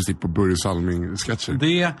 miljoner i princip på Börje Salming-sketcher.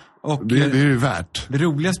 Det är ju värt. Det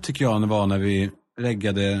roligaste tycker jag var när vi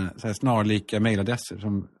läggade så här snarlika mejladresser.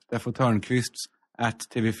 Som Steffo Törnqvists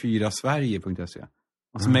 @tv4sverige.se.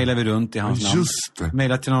 Och så mejlade vi runt i hans namn. Just det.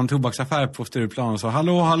 Mejlade till någon tobaksaffär på Stureplan och sa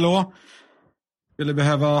hallå. Skulle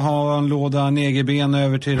behöva ha en låda negerben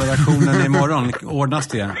över till redaktionen imorgon. Ordnas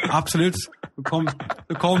det? Absolut.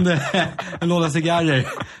 Då kom det en låda cigarrer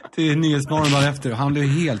till Nyhetsmorgon dagen efter. Och han blev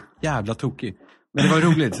helt jävla tokig. Men det var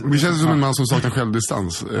roligt. Det känns som en man som saknar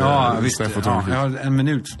självdistans. Ja, visst. Jag har 1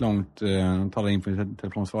 minut långt talat in på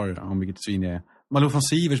telefonsvarare om vilket svin jag är. Malou von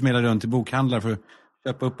Sivers mejlade runt till bokhandlare för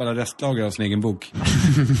köpa upp alla restlager av sin egen bok.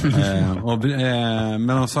 Men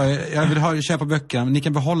de sa, jag vill köpa böcker, ni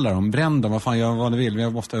kan behålla dem, bränn dem, gör vad ni vill, men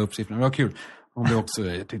jag måste ha upp siffrorna. Det var kul. Hon blev också,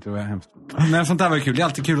 jag tyckte det var hemskt. Men sånt där var kul, det är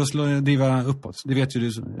alltid kul att driva uppåt. Det vet ju du,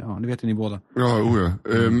 det vet ju ni båda. Ja,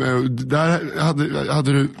 där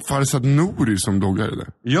hade du Farzad Nouri som bloggare där.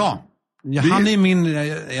 Ja, han är min,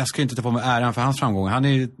 jag ska inte ta på mig äran för hans framgång. Han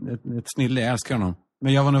är ett snille, jag älskar honom.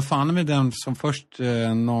 Men jag var nog fan med den som först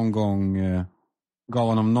någon gång gav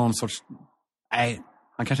honom någon sorts... Nej,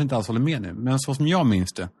 han kanske inte alls håller med nu. Men så som jag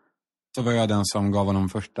minns det så var jag den som gav honom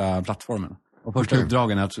första plattformen. Och första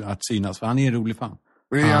uppdragen att synas. För han är en rolig fan.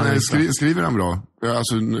 Skriver han bra?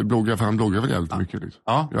 Alltså bloggar, för han bloggar väl jävligt mycket liksom.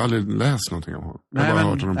 Ja. Jag har aldrig läst någonting om honom.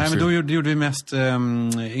 Men då gjorde vi mest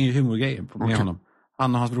humorgrejer med honom.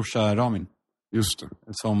 Han och hans brorsa Ramin. Just det.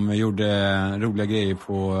 Som gjorde roliga grejer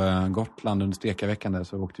på Gotland under Stekarveckan där.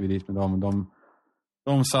 Så åkte vi dit med dem.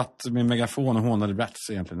 De satt med megafon och hånade Bratz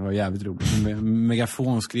egentligen. Det var jävligt roligt.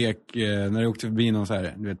 Megafon skrek när det åkte förbi någon så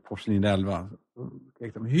här, du vet, Porslin 11.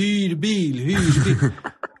 Skrek de, hyr bil.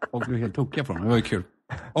 Och blev helt tokiga på dem. Det var ju kul.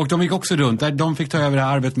 Och de gick också runt. De fick ta över det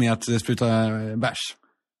här arbetet med att spruta bärs.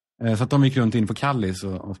 Så att de gick runt in på Kallis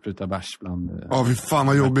och spruta bärs bland... Fy fan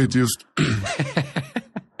vad jobbigt just.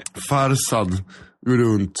 Farsad går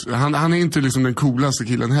runt. Han är inte liksom den coolaste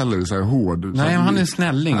killen heller, så här hård. Nej, men han är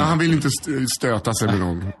snälling. Han vill inte stöta sig med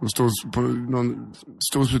någon.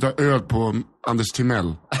 Stå och spruta öl på Anders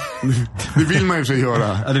Timell. Det vill man ju för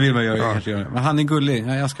göra. Ja, det vill man kanske göra. Men han är gullig.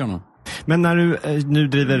 Jag älskar honom. Men när du nu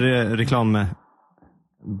driver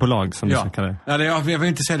reklambolag som du ska kalla det. Ja, jag vill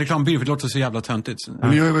inte säga reklambyrå för det låter så jävla töntigt. Men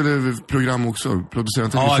ni gör väl program också?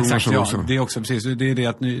 Producerat exakt. Ja, det är också precis. Det är det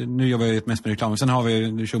att nu jobbar jag mest med reklam. Sen har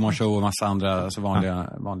vi Schumann Show och massa andra alltså vanliga.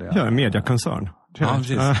 Ja, en mediekoncern. Ja,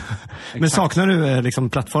 precis. Men saknar du liksom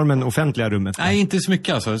plattformen offentliga rummet? Nej, inte så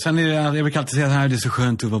mycket alltså. Sen är det, jag brukar alltid säga att det är så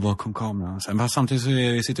skönt att vara bakom kameran. Men samtidigt så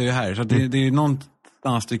sitter jag ju här. Så det är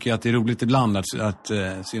någonstans tycker jag att det är roligt ibland att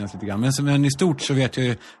synas lite grann. Men i stort så vet jag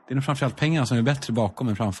ju, det är nog framförallt pengarna som är bättre bakom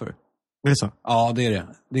än framför. Det är så? Ja, det är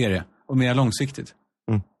det. Och mer långsiktigt.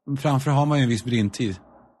 Framför har man ju en viss brintid.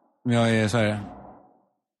 Men jag är så här...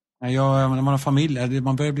 när man har familj,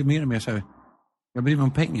 man börjar bli mer och mer så här... Jag bryr mig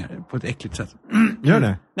om pengar på ett äckligt sätt. Gör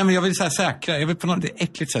det? Nej, men jag vill så här säkra. Jag vill på något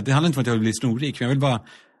äckligt sätt. Det handlar inte om att jag vill bli snorrik. Men jag vill bara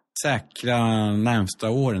säkra närmsta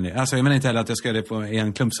åren. Alltså jag menar inte heller att jag ska göra det på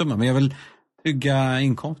en klumpsumma. Men jag vill trygga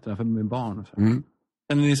inkomsterna för min barn. Och så. Men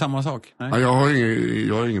det är samma sak. Nej? Ja, jag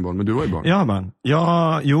har ingen barn, men du har ju barn. Jag har barn.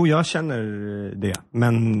 Jag känner det.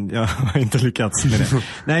 Men jag har inte lyckats med det.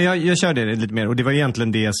 Nej, jag kör det lite mer. Och det var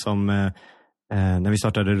egentligen det som... när vi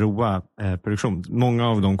startade Roa produktion, många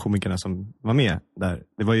av de komikerna som var med där,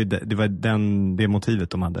 det var det motivet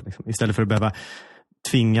de hade liksom. Istället för att behöva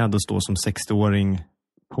tvingad att stå som 60-åring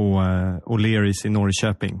på O'Learys i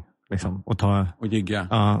Norrköping liksom, och gigga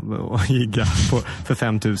för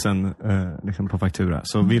 5 000 liksom, på faktura,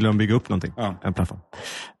 så ville de bygga upp någonting, en plattform.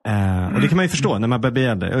 Och det kan man ju förstå när man börjar bli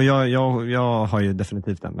äldre. Och jag har ju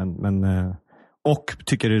definitivt den, men och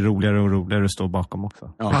tycker det är roligare och roligare att stå bakom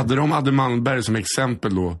också. Ja. Hade de Adde Malmberg som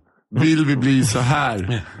exempel då? Vill vi bli så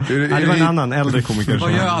här? Det var en annan äldre komiker.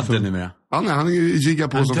 Vad gör Adde nu med? Han giggar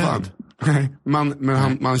på som fan.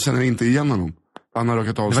 Man känner inte igen honom. Han har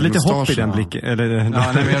råkat av det var lite hopp i den blicken.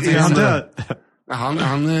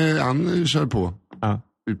 Han kör på. Ja.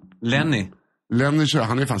 Lenny kör.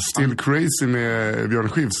 Han är fan still crazy med Björn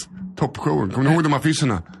Skifs toppshowen. Kommer ni ihåg de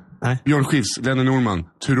affischerna? Nej. Björn Skifs, Lenny Norman,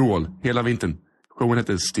 Tyrol, hela vintern. Showen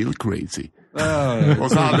hette Still Crazy.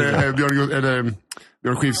 Och så hade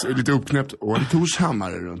Björn Skifs lite uppknäppt och en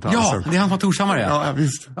Torshammare runt halsen. Ja, det är han som har Torshammare. Ja,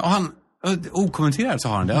 visst. Och han, okommenterat så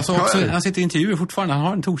har han det. Alltså också, han sitter i intervjuer fortfarande, han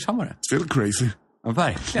har en Torshammare. Still Crazy. Ja,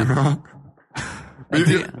 verkligen.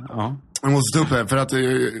 Jag måste ta upp det här, för att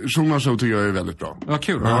Schumann Show tycker jag är väldigt bra. Ja,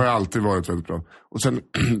 kul. Det har alltid varit väldigt bra. Och sen,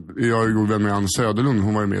 jag är god vän med Ann Söderlund,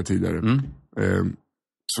 hon var ju med tidigare.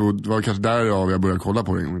 Så det var kanske därav jag började kolla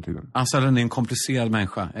på det en gång i tiden. Alltså den är en komplicerad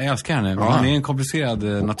människa. Jag älskar henne. Ja. Hon är en komplicerad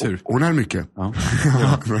natur. Hon är mycket. Ja.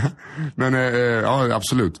 Men ja,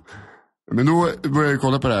 absolut. Men då började jag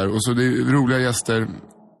kolla på det här. Och så det är roliga gäster.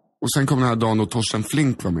 Och sen kom den här dagen då Torsten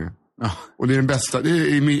Flink var med. Ja. Och det är den bästa, det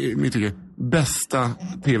är i mitt tycke bästa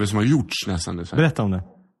tv som har gjorts nästan. Det, berätta om det.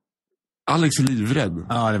 Alex är livrädd.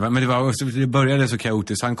 Ja, det började så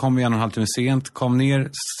kaotiskt. Han kom 1,5 timme sent, kom ner.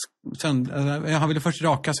 Sen, han ville först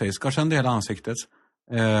raka sig, skar sönder hela ansiktet.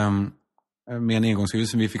 Med en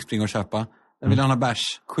engångshus som vi fick springa och köpa. Sen ville han ha bärs,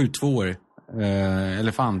 7-2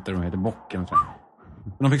 elefanter, de heter bocken.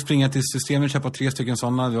 De fick springa till systemet och köpa 3 stycken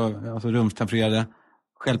sådana. Det var alltså rumstempererade.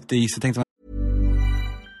 Skälpte i sig, tänkte man.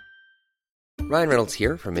 Ryan Reynolds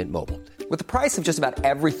here from Mint Mobile. With the price of just about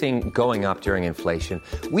everything going up during inflation,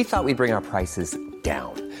 we thought we'd bring our prices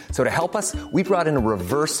down. So to help us, we brought in a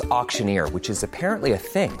reverse auctioneer, which is apparently a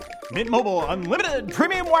thing. Mint Mobile Unlimited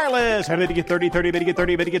Premium Wireless. How to get 30, 30, bit to get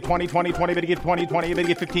 30, bit to get 20, 20, 20, bit to get 20, 20, bit to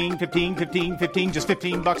get 15, 15, 15, 15, just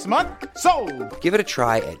 $15 a month? Sold! Give it a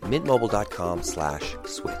try at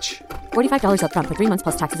mintmobile.com/switch. $45 up front for 3 months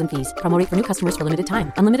plus taxes and fees. Promo rate for new customers for limited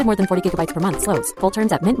time. Unlimited more than 40 gigabytes per month. Slows full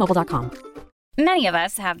terms at mintmobile.com. Many of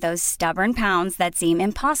us have those stubborn pounds that seem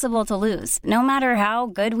impossible to lose, no matter how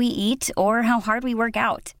good we eat or how hard we work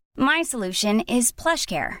out. My solution is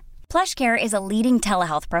PlushCare. PlushCare is a leading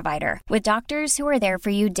telehealth provider with doctors who are there for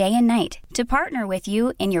you day and night to partner with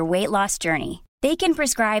you in your weight loss journey. They can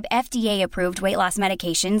prescribe FDA-approved weight loss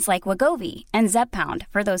medications like Wegovy and Zepbound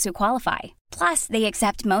for those who qualify. Plus, they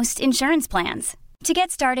accept most insurance plans. To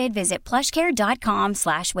get started, visit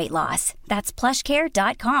plushcare.com/weightloss. That's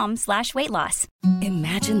plushcare.com/weightloss.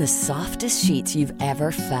 Imagine the softest sheets you've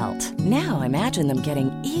ever felt. Now imagine them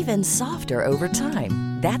getting even softer over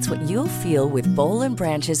time. That's what you'll feel with Boll &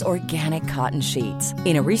 Branch's organic cotton sheets.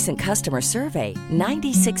 In a recent customer survey,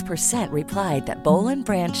 96% replied that Boll &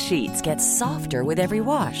 Branch sheets get softer with every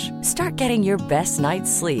wash. Start getting your best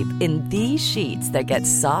night's sleep in these sheets that get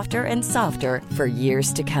softer and softer for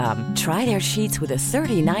years to come. Try their sheets with a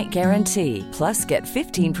 30-night guarantee. Plus, get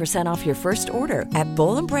 15% off your first order at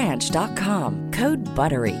bollandbranch.com. Code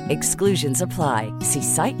BUTTERY. Exclusions apply. See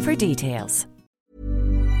site for details.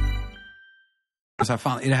 Så här,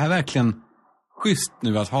 fan, är det här verkligen schysst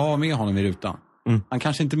nu att ha med honom i rutan? Han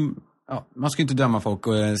kanske inte... Ja, man ska inte döma folk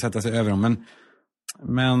och sätta sig över dem,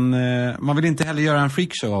 men man vill inte heller göra en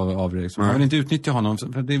freakshow av det. Liksom. Man vill inte utnyttja honom.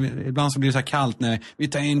 För ibland så blir det så här kallt när vi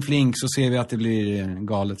tar in Flink så ser vi att det blir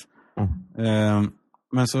galet.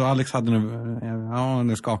 Men så Alex hade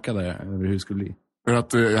nu skakade över hur det skulle bli. För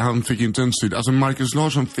att han fick inte en syd. Alltså Marcus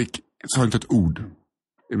Larsson sa inte ett ord.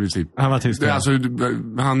 I princip. Han var tyst. Alltså,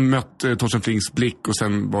 han mötte Torsten Flinks blick och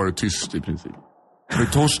sen var det tyst i princip. För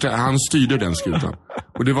Torsten, han styrde den skutan.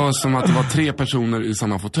 Och det var som att det var 3 personer i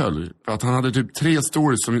samma fåtölj. För att han hade typ 3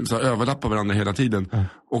 stories som så överlappade varandra hela tiden.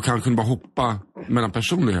 Och han kunde bara hoppa mellan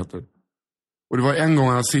personligheter. Och det var en gång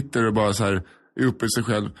han sitter och bara så här är uppe i sig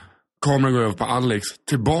själv. Kameran går över på Alex,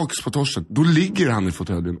 tillbaks på Torsten. Då ligger han i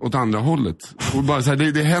fåtöljen åt andra hållet. Och bara så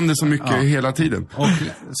här, det händer så mycket hela tiden. Och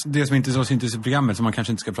det som inte så syntes i programmet, som man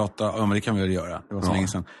kanske inte ska prata om, det kan vi väl göra. Det var så länge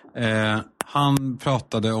sedan. Han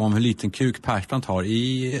pratade om hur liten kuk Persbrandt har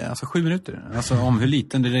i 7 minuter. Alltså om hur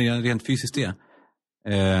liten det rent fysiskt är.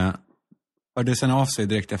 Hörde sen av sig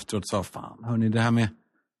direkt efteråt och sa, fan hörni, det här med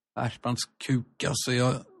Persbrandts kuk, alltså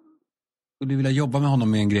jag skulle vilja jobba med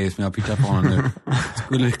honom med en grej som jag har pittat på honom nu.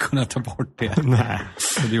 Skulle vi kunna ta bort det? Nej.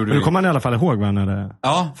 Men då kommer man i alla fall ihåg vad han hade...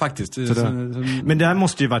 Ja, faktiskt. Men det här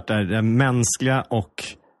måste ju varit det mänskliga och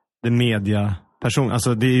det media person.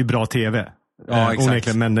 Alltså det är ju bra tv. Ja,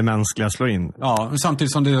 exakt. Men det mänskliga slår in. Ja, men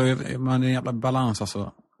samtidigt som man är en jävla balans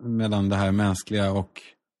alltså, mellan det här mänskliga och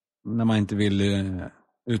när man inte vill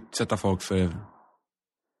utsätta folk för...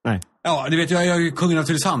 Nej. Ja, det vet jag är kungen av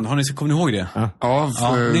Tylösand. Kommer ni ihåg det? Ja,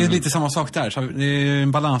 det är lite samma sak där. Så det är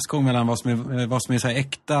en balansgång mellan vad som är så här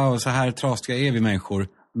äkta och så här trasiga är vi människor.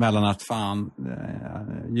 Mellan att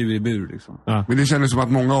djur i bur liksom. Ja. Men det kändes som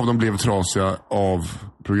att många av dem blev trasiga av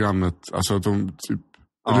programmet. Alltså att de typ...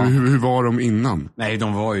 Eller hur var de innan? Nej,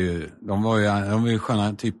 de var ju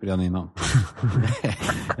sköna typer redan innan.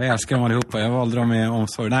 Jag älskar dem allihopa. Jag valde dem med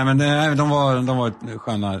omsorg. Nej, men de var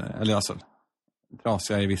sköna, eller alltså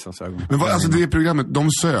trasiga i vissa ögon. Men alltså det programmet, de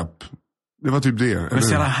söp. Det var typ det. Hur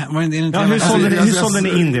sålde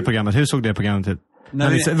ni in det programmet? Hur såg det programmet ut?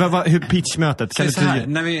 Hur pitchmötet?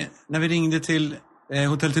 När vi ringde till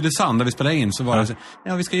Hotell Tylösand där vi spelade in, så var det så,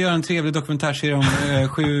 vi ska göra en trevlig dokumentärserie om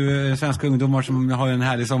 7 svenska ungdomar som har en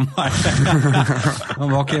härlig sommar.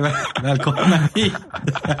 De var okej, välkomna hit.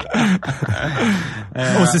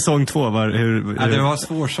 Och säsong 2 var hur... Ja, det var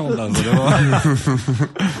svårsåld alltså. Det var...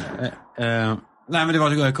 Nej, men det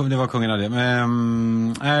var kungen av det.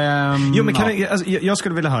 Jo, men jag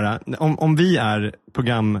skulle vilja höra om vi är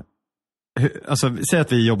program, alltså säg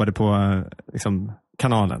att vi jobbade på liksom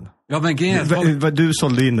kanalen. Ja, men du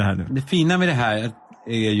sålde in det här nu. Det fina med det här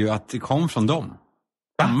är ju att det kom från dem.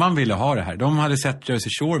 Man ville ha det här. De hade sett Jersey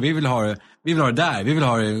Shore. Vi vill ha det där. Vi vill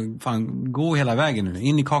ha det, gå hela vägen nu,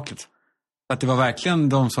 in i kaklet. Så att det var verkligen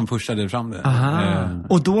de som pushade fram det.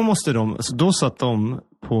 Och då satt de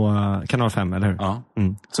på kanal 5, eller hur? Ja.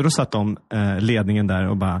 Så då satt de ledningen där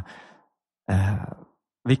och bara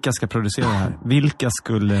vilka ska producera det här? Vilka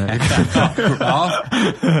skulle... Ja,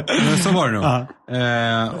 så var det nog.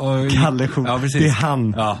 Kalle ja, det är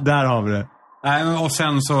han. Ja. Där har vi det. Nej, och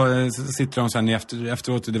sen så sitter de sen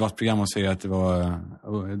efteråt i debattprogram och säger att det var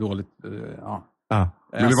dåligt.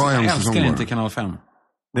 Men det var jag älskar inte kanal 5.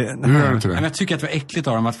 Hur gör du inte det? Men jag tycker att det var äckligt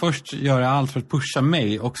av dem att först göra allt för att pusha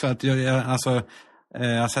mig. Också att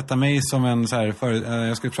jag sätta mig som en så här,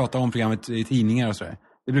 jag skulle prata om programmet i tidningar och sådär.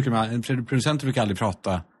 Det brukar man, producenter brukar aldrig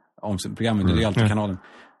prata om programmet, det är alltid kanalen.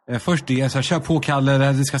 Först det, så här, kör på Kalle,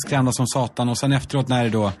 det ska skrända som satan. Och sen efteråt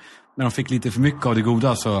när de fick lite för mycket av det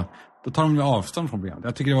goda, så Då tar de avstånd från programmet.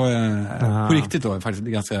 Jag tycker det var på riktigt då faktiskt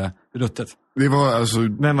ganska ruttet. Det var alltså...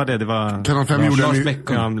 Vem var det? Det var... Kanal 5 gjorde Lars en...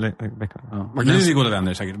 Bäckholm. Ja. Nu är vi goda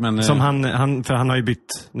vänner säkert. Men, som för han har ju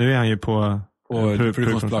bytt. Nu är han ju på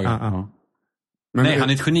produktionsbolaget. Ja. Nej, han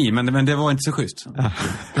är ett geni, men det var inte så schysst.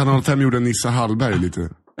 Kanal 5 gjorde Nissa Hallberg lite.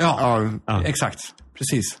 Ja, exakt.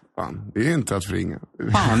 Precis. Fan, det är inte att förringa.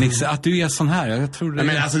 Fan, Nisse, att du är sån här. Jag tror det... Nej,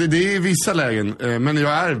 men alltså det är vissa lägen. Men det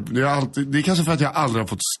är kanske för att jag aldrig har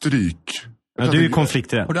fått stryk. Ja, du är ju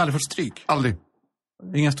konflikträdd. Har du aldrig fått stryk? Aldrig.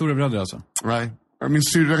 Inga stora bröder alltså? Nej. Min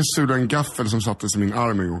syrra stod en gaffel som sattes i min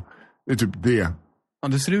arm en gång. Det är typ det. Ja,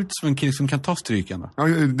 det ser ut som en kille som kan ta stryken då. Ja,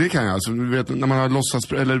 det kan jag. Alltså, du vet, när man har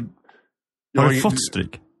låtsats... Eller... Har du fått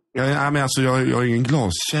stryk? Ja, men alltså, jag har ingen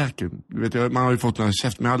glaskäke. Du vet, man har ju fått några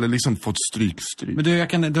käft, men jag har aldrig liksom fått stryk. Men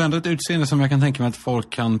du har ändå ett utseende som jag kan tänka mig att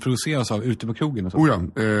folk kan provoceras av ute på krogen och så.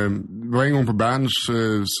 Det var en gång på Berns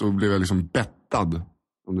så blev jag liksom bettad.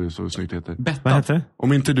 Om det är så snyggt heter. Bettad? Vad heter det?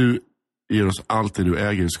 Om inte du ger oss allt det du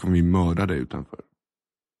äger så kommer vi mörda dig utanför.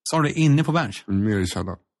 Sa du det inne på Berns? Mer i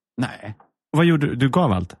källaren. Nej. Och vad gjorde du? Du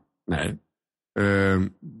gav allt? Nej.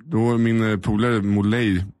 Då min polare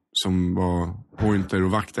Molej som var pointer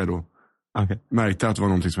och vakter då. Okay. Märkte att det var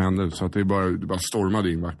någonting som hände. Så att det bara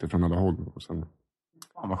stormade in vakter från alla håll. Och sen...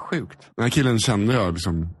 Fan vad sjukt. Den här killen kände jag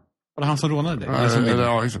liksom... Var det han som rånade dig?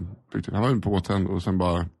 Ja, liksom. Han var ju påtänd och sen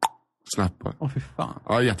bara snappa. Åh fy fan.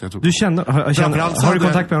 Ja, jättejobbigt. Du har du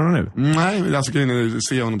kontakt med honom nu? Nej, alltså grejen är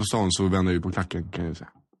ser jag honom på stan så vänder jag ju på klacken kan jag säga.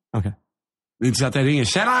 Okej. Okay. Det är inte så att jag ringer.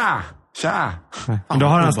 Tjena! Tja! Men då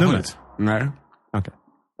har han hans nummer? Nej. Okej. Okay.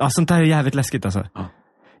 Ja, sånt där är jävligt läskigt alltså. Ja.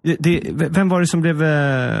 Vem var det som blev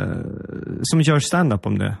som gör stand-up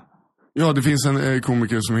om det? Ja, det finns en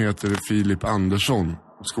komiker som heter Filip Andersson,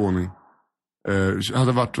 skåning.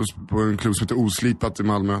 Hade varit på en klubb som heter Oslipat i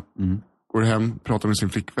Malmö. Går hem, pratar med sin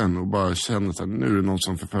flickvän och bara känner att nu är det någon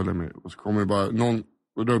som förföljer mig. Och så kommer det bara någon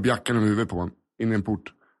och drar upp jackan över huvudet på honom, in i en port.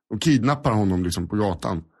 Och kidnappar honom liksom på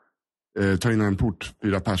gatan. Tar in en port,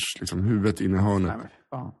 4 pers, liksom, huvudet in i hörnet.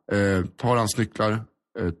 Tar hans nycklar,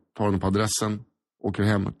 tar honom på adressen. Åker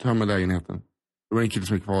hem, tömmer lägenheten. Det var en kille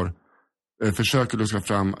som är kvar. Försöker luska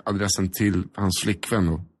fram adressen till hans flickvän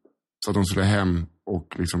då. Så att de skulle hem och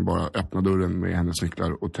liksom bara öppna dörren med hennes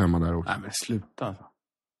nycklar och tömma där också. Nej men sluta alltså.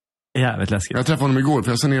 Jävligt läskigt. Jag träffade honom igår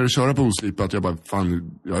för jag ser ner och köra på Oslipat. Jag bara,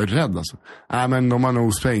 fan, jag är rädd alltså. Nej men de har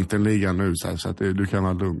nog sprängt den ligan nu så att du kan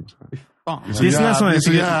vara lugn. Det är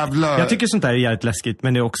så jävla... Jag tycker sånt där är jävligt läskigt,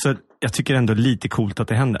 men det är också, jag tycker ändå lite coolt att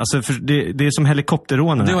det händer. Alltså för det är som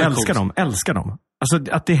helikopterrånarna, älskar dem.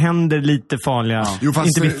 Alltså att det händer lite farliga,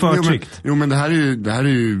 inte blir för tryggt. Jo men det här är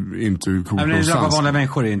ju inte coolt någonstans. Det är vanliga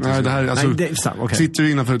människor är inte. Nej, det här, alltså, nej, det är sant. Okay. Sitter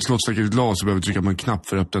du innanför ett slottssäkert glas och behöver trycka på en knapp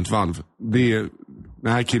för att öppna ett valv.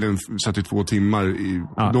 Den här killen satt i 2 timmar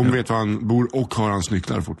de vet var han bor och har hans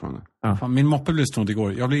nycklar fortfarande. Fan, min moppe blev snodd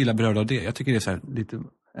igår. Jag blir illa berörd av det. Jag tycker det är så här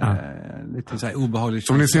lite så här obehagligt.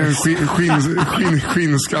 Som ni ser en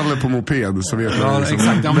skinnskalle på moped så vet jag liksom,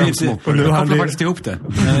 exakt. Ja, men jag kopplar faktiskt ihop det.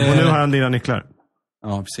 Och nu har han dina nycklar.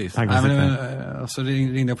 Ja, precis. Så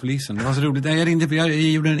ringde jag polisen. Det var så roligt. Jag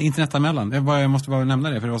gjorde en internetanmälan. Jag måste bara nämna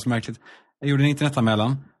det för det var så märkligt. Jag gjorde en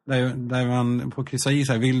internetanmälan där man på kryssa i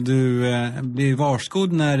så här, vill du bli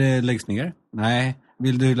varskodd när det läggs ner? Nej.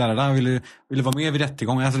 Vill du lära dig? Vill du vara med vid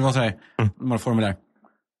rättegången? Alltså det var så här, några formulär.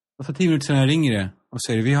 Och så 10 minuter sedan ringer det och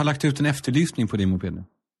säger vi har lagt ut en efterlysning på din moped.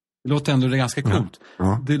 Det låter ändå ganska coolt.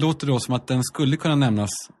 Det låter då som att den skulle kunna nämnas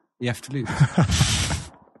i efterlys.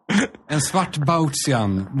 En svart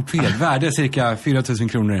Bautian moped, värde cirka 4 000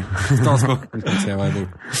 kronor. Stadsbock, vi ska säga vad jag bor.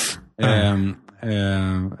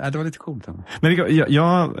 Det var lite coolt. Men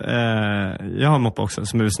jag har en moppe också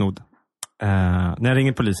som är snodd. När jag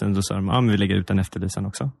ringer polisen då sa de men vi lägger ut en efterlysen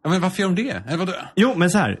också. Ja, men varför gör de det? Eller vadå? Jo, men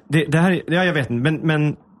så här. Det här jag vet inte.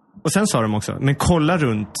 Men och sen sa de också, men kolla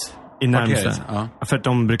runt i närmsta. För att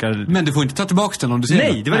de brukar... Men du får inte ta tillbaka den om du ser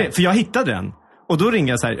den. Nej, det var det. För jag hittade den. Och då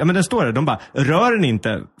ringer jag så här, ja men den står där, de bara, rör den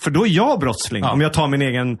inte. För då är jag brottsling, om jag tar min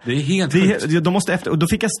egen... Det är helt sjukt. De måste efter, och då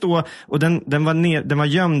fick jag stå, och den var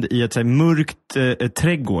gömd i ett så här mörkt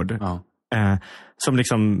trädgård. Som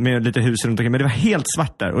liksom, med lite hus runt omkring. Men det var helt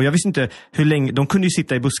svart där. Och jag visste inte hur länge, de kunde ju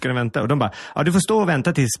sitta i busken och vänta. Och de bara, du får stå och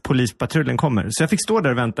vänta tills polispatrullen kommer. Så jag fick stå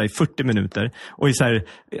där och vänta i 40 minuter. Och i så här,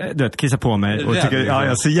 du vet, kissa på mig. Och tycker, jag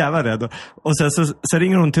är så jävla rädd. Och sen så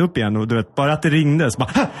ringer hon till upp igen. Och du vet, bara att det ringde. Så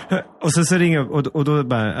bara, och så ringer, och då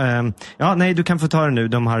bara, nej du kan få ta det nu.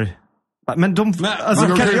 De har... Men de kan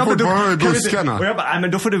ju fortfarande buskarna. Och jag bara,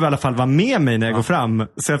 men då får du i alla fall vara med mig när jag går fram.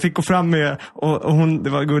 Så jag fick gå fram med, och hon, det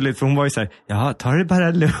var gulligt för hon var ju såhär, ja, ta det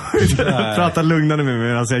bara lugnt. Pratade lugnande med mig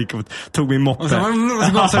medan jag gick och tog min moppe. Och så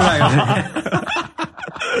gasade iväg.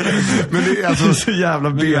 Men det är alltså... Det är så jävla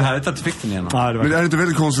Men det är härligt att du fick den igen. Ja, Men det är inte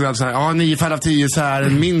väldigt konstigt att säga, 9 fall av 10 så här,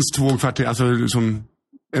 minst 2 kvarter, alltså som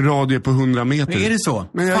en radie på 100 meter. Men är det så?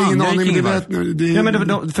 Men jag har ingen aning, men det vet det... Ja,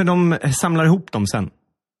 men för de samlar ihop dem sen.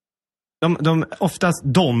 Oftast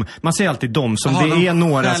man säger alltid de som det är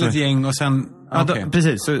några som... ett gäng och sen... Ja, Okay.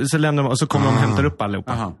 precis, så lämnar de och så kommer de och hämtar upp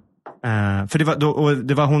allihopa. För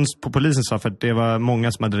det var hon på polisen sa, för att det var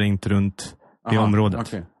många som hade ringt runt det området.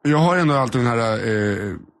 Okay. Jag har ändå alltid den här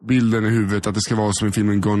bilden i huvudet att det ska vara som i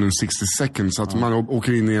filmen Gone in 60 seconds, att man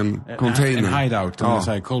åker in i en container. En hideout, eller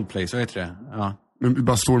så här cold place, vad heter det? Ja. Men det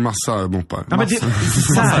bara står massa moppar. Ja, men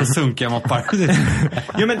massa sunkiga moppar.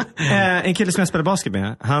 Ja, men en kille som jag spelar basket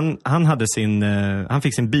med, han hade han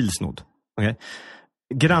fick sin bil snodd. Okay?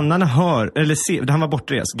 Grannarna han var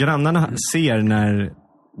bortrest. Grannarna ser när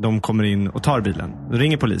de kommer in och tar bilen. Då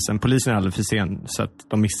ringer polisen. Polisen är alldeles för sen så att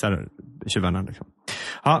de missar tjuvarna. Liksom.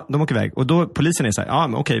 Ja, de åker iväg. Och då polisen är så här,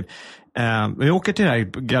 men okej. Vi åker till det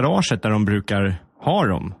här garaget där de brukar ha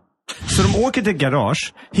dem. Så de åker till ett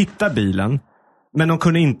garage, hittar bilen. Men de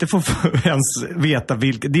kunde inte få ens veta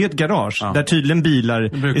vilka. Det är ett garage där tydligen bilar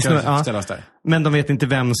ställas där. Men de vet inte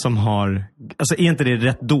vem som har. Alltså är inte det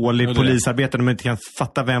rätt dåligt polisarbete? De inte kan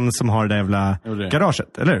fatta vem som har det jävla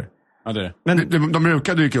garaget, eller? Ja, det är det. Men de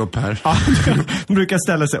brukar dyka upp här. Ja, de brukar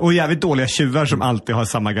ställa sig. Och jävligt dåliga tjuvar som alltid har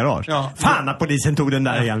samma garage. Ja. Fan att polisen tog den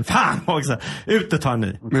där igen. Fan också. Ut och ta en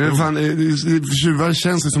ny. Men fan, tjuvar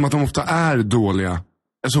känns det som att de ofta är dåliga.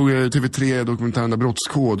 Jag såg TV3-dokumentären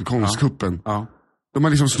Brottskod, Konstkuppen. Ja. De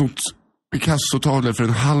har liksom snott Picasso-tavlor för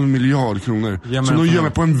 500 miljoner kronor. Som de gömmer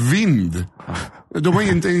på en vind. De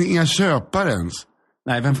har inga köpare ens.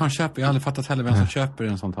 Nej, vem fan köper? Jag har aldrig fattat heller vem som köper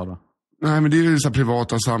en sån tavla. Nej, men det är ju så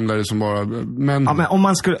privata samlare som bara... Men om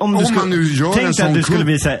man nu gör tänk en sån att du skulle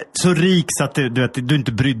bli så rik så att du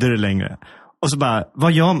inte brydde dig längre. Och så bara,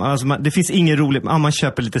 vad gör man? Alltså det finns ingen roligt. Man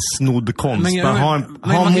köper lite snodd konst.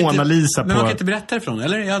 Ha Mona Lisa på... Men man kan inte berätta ifrån,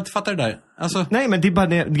 eller? Jag har inte fattat det där. Alltså... Nej, men det är bara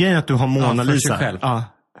grejen att du har Mona Lisa. För sig själv. Ja.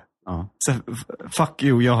 Så, fuck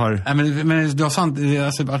you, jag har... Nej, men du har sant.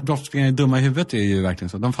 Alltså, att brottslingar är dumma i huvudet är ju verkligen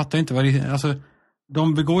så. De fattar inte vad det är. Alltså,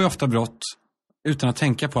 de begår ju ofta brott utan att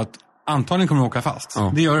tänka på att antagligen kommer de åka fast.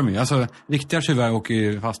 Ja. Det gör de ju. Alltså, riktiga tjuvar åker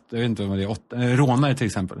ju fast, jag vet inte vad det är, rånare till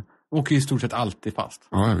exempel. Åker ju i stort sett alltid fast.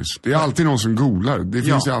 Ja, visst. Det är alltid någon som golar. Det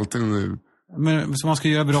finns ju alltid en... Men så man ska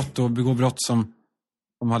göra brott och begå brott som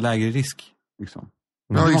har lägre risk. Liksom.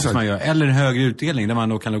 Ja, det måste man göra. Eller en högre utdelning där man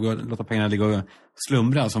då kan låta pengarna ligga och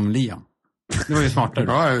slumra som Liam. Det var ju smartare.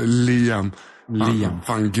 Ja, Liam.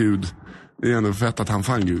 Fan Gud. Det är ändå fett att han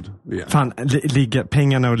fann Gud. Fan,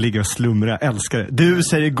 pengarna och ligga och slumra, jag älskar det. Du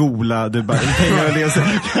säger gola, du bara, pengar och det.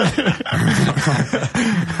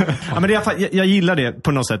 Ja, men jag gillar det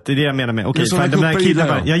på något sätt, det är det jag menar med. Okej, fan, de där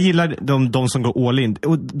killarna, jag gillar de som går all in.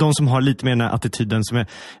 Och de som har lite mer den här attityden som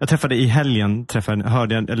jag träffade i helgen,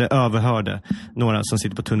 överhörde några som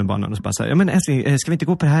sitter på tunnelbanan och så bara så här, ja men älskling, ska vi inte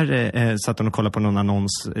gå på det här, satt de och kollade på någon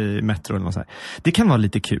annons i Metro eller något så här. Det kan vara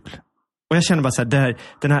lite kul. Och jag känner bara så här,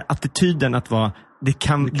 den här attityden att vara, det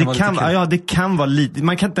kan vara lite,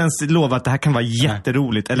 man kan inte ens lova att det här kan vara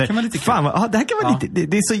jätteroligt. Eller, det kan vara lite fan, det här kan vara lite,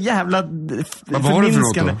 det är så jävla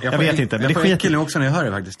förminskande. Jag vet inte. Men jag får äckel också när jag hör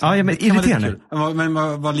det faktiskt. Ja, men irriterande.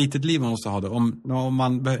 Men vad litet liv man måste ha då.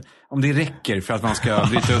 Om det räcker för att man ska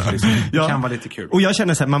bryta upp liksom. Det kan vara lite kul. Och jag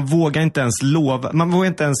känner så här, man vågar inte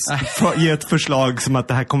ens ge ett förslag som att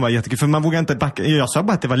det här kommer vara jättekul. För man vågar inte backa. Jag sa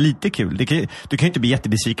bara att det var lite kul. Du kan ju inte bli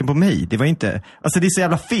jättebesviken på mig. Det var inte, alltså det är så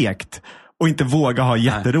jävla fegt. Och inte våga ha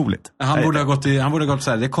jätteroligt. Han borde ha gått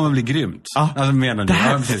så här, det kommer bli grymt. Ja. Alltså menar det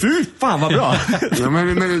här, fy fan vad bra. Ja,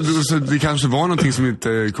 men så det kanske var någonting som inte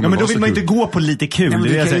kommer vara så kul. Men då vill man inte gå på lite kul. Ja, men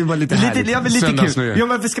det kan ju vara lite kul. Ja, men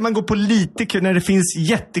varför ska man gå på lite kul när det finns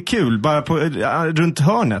jättekul bara runt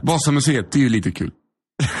hörnet? Vasamuseet, det är ju lite kul.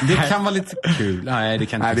 Det kan vara lite kul. Nej, det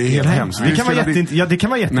kan inte. Nej, det är helt hemskt. Det kan vara jätteintressant.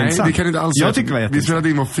 Nej, det kan inte alls. Jag tycker det var jätteintressant. Vi spelade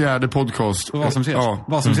in vår 4:e podcast.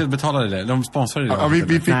 Vad som betalade det. De sponsrade det. Ja, vi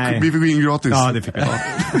fick gå in gratis. Ja, det fick vi.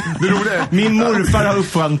 Det roliga. Min morfar har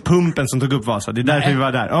uppfann pumpen som tog upp Vasa. Det är därför vi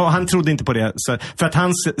var där. Och han trodde inte på det. För att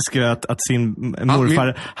han skröt att sin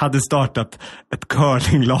morfar hade startat ett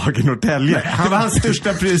curlinglag i Norrtälje. Det var hans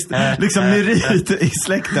största merit i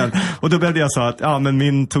släkten. Och då började jag säga att men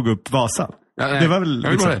min tog upp Vasa. Ja, det var väl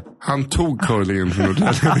liksom. Han tog curlingen från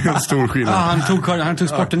Norrtälje. Det är en stor skillnad. Ja, han tog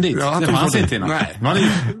sporten dit. Ja, det fanns inte innan. Nej.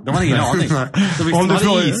 De hade ingen aning.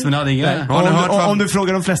 Om du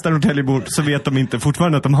frågar de flesta Norrtäljebor så vet de inte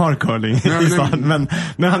fortfarande att de har curling i stan.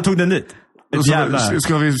 Men han tog den dit.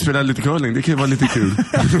 Ska vi spela lite curling? Det kan ju vara lite kul.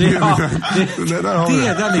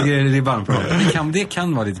 Där ligger ribban på. Det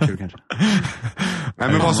kan vara lite kul kanske.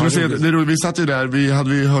 Nej, men vad som du säger, det är roligt. Vi satt ju där, hade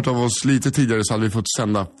vi hört av oss lite tidigare så hade vi fått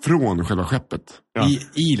sända från själva skeppet. Ja.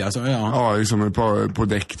 I alltså, Ja, liksom på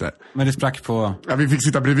däck där. Men det sprack på... Ja, vi fick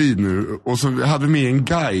sitta bredvid nu. Och så hade vi med en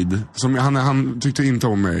guide som han tyckte inte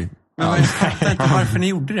om mig. Men jag fattar inte varför ni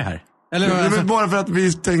gjorde det här. Eller, men bara för att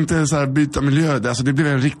vi tänkte så här, byta miljö. Alltså det blev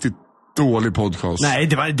en riktigt dålig podcast. Nej,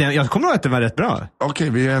 jag kommer ihåg att det var rätt bra. Okej,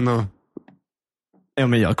 vi är ändå... Ja,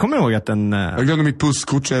 men jag kommer ihåg att den... Jag glömde mitt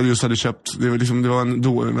pusskort så jag just hade köpt. Det var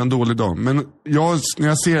en dålig dag. Men när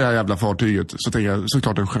jag ser det här jävla fartyget så tänker jag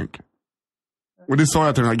såklart den sjönk. Och det sa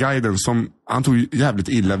jag till den här guiden som han tog jävligt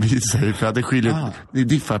illa vid sig för att det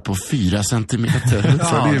diffar på 4 centimeter.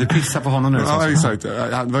 Ja, det pissar på honom nu. Ja, exakt.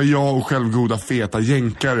 Det var jag och självgoda feta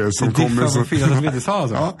jänkare som kom med så 4 centimeter sa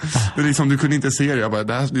så. Ja, det är liksom, du kunde inte se det. Jag bara,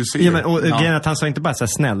 det här, du ser. Ja, men och grejen att han sa inte bara så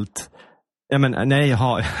här snällt. Ja, men nej,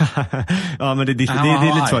 ja men det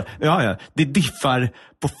är lite svårt. Ja, det diffar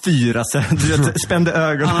på 4 centimeter. Spände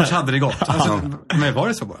ögonen. Annars hade det gått. Alltså, men var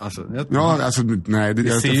det så? Alltså, nej. Det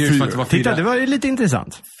ser ju ut att det var 4. Titta, det var ju lite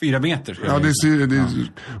intressant. 4 meter. Ja, det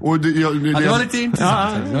var lite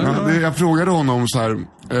intressant. Jag frågade honom så här,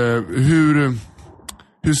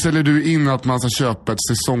 hur säljer du in att man ska köpa ett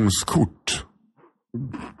säsongskort?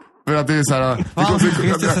 För att det är så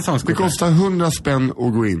här, det kostar 100 spänn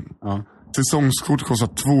att gå in. Ja. Säsongskort kostar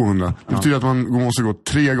 200. Det betyder att man måste gå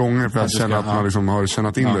 3 gånger för att känna att man liksom har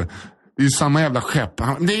tjänat in det. Det är ju samma jävla skepp.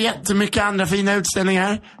 Det är jättemycket andra fina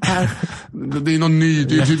utställningar här. Det är någon ny,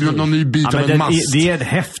 någon ny bit av en mast. Det är ett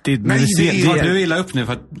häftigt. Nej, du gillar upp nu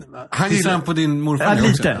för att han gillar på din morfar.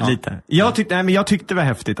 Ja, lite. Jag tyckte det var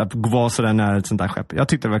häftigt att vara så där nära ett sånt där skepp. Jag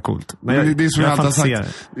tyckte det var coolt. Men det är som jag alltid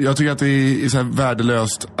sagt. Jag tycker att det är så här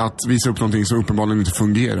värdelöst att visa upp någonting som uppenbarligen inte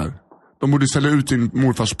fungerar. De borde sälja ut din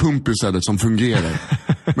morfars pump istället som fungerar.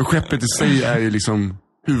 Men skeppet i sig är ju liksom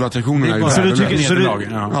huvudattraktionen är ju så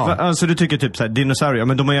du tycker typ så här, dinosaurier,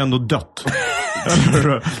 men de har ju ändå dött.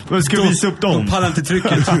 Man ska visa upp dem. De pallar inte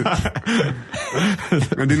trycket.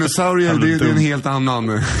 Men dinosaurier, det är en helt annan.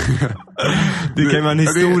 Det kan vara en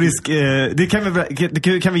historisk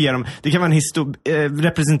det kan vi ge dem. Det kan vara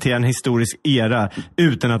representera en historisk era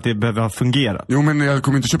utan att det behöver ha fungerat. Jo, men jag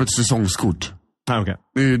kommer inte köpa ett säsongskort. Okay.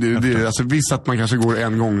 Det är alltså visst att man kanske går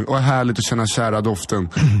en gång och är härligt att känna kära doften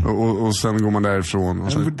och sen går man därifrån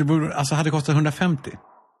och så. Det borde, alltså hade kostat 150.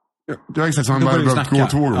 Ja, exakt, så man bara behövt gå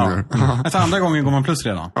 2 gånger. Alltså andra gången går man plus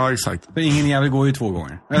redan. Ja, exakt. För ingen jävel går ju 2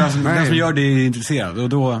 gånger. Alltså, den som gör det är intresserad och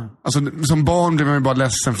då... Alltså som barn blev man ju bara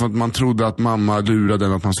ledsen för att man trodde att mamma lurade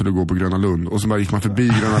den att man skulle gå på Gröna Lund. Och så bara gick man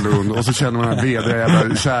förbi Gröna Lund och så känner man den här vedriga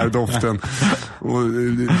jävla kärdoften. Och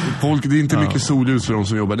folk, det är inte mycket solljus för de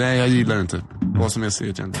som jobbar. Nej, jag gillar inte vad som jag ser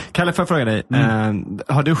egentligen. Kalle, får jag fråga dig,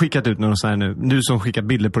 har du skickat ut någon sån här nu? Du som skickar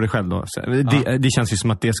bilder på dig själv då. Det känns ju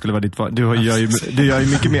som att det skulle vara ditt val. Du gör ju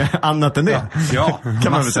mycket mer annat än det. Ja,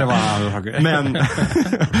 kan man väl säga. Men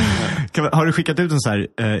har du skickat ut en så här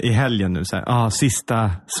i helgen nu så här,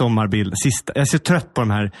 sista sommarbild, jag är så trött på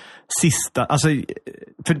de här sista, alltså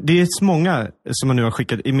för det är så många som man nu har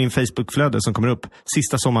skickat i min Facebook-flöde som kommer upp,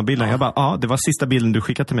 sista sommarbilden. Jag bara, det var sista bilden du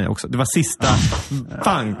skickade till mig också. Det var sista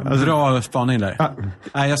pang. Alltså, bra spaning där.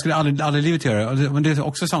 Nej, jag skulle aldrig i livet göra det. Men det är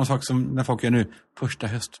också samma sak som när folk gör nu första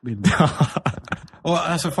höstbilden. Och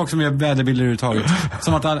alltså folk som gör väderbilder överhuvudtaget.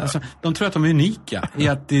 Som att de tror att de är unika i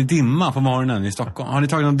att det är dimma på morgonen i Stockholm. Har ni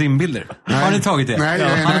tagit någon dimbilder? Nej. Har ni tagit det? Nej.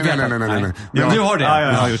 Ja, du har det? Ja,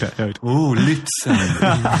 jag har gjort det. Lützen.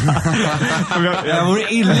 Jag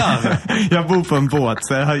vore illa. Jag bor på en båt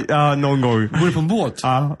så någon gång. Bor du på en båt?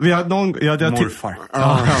 Ja, vi har morfar.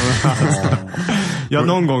 Jag har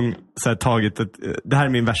någon gång så här tagit det här är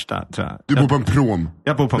min värsta, tror jag. Du bor på en prom.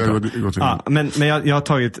 Jag bor på en prom. Men jag har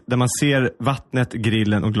tagit där man ser vattnet,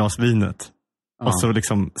 grillen och glasvinet. Och så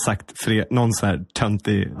liksom sagt någon så här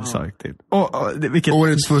töntig sak till.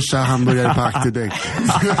 Årets första hamburgare på akterdäck.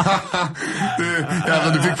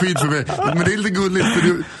 Du fick skit för mig. Men det är lite gulligt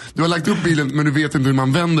för du har lagt upp bilen men du vet inte hur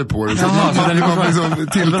man vänder på den. Så man liksom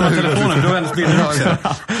tiltar telefonen, du har hennes bilen också.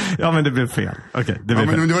 Ja, men det blev fel. Okej,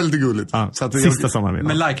 men det var lite gulligt. Ja, så att sista sommarbild.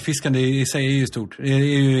 Men likefiskande i sig är ju stort. Det är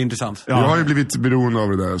ju intressant. Jag har ju blivit beroende av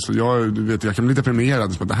det där. Så jag kan bli lite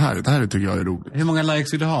premierad. Så det här tycker jag är roligt. Hur många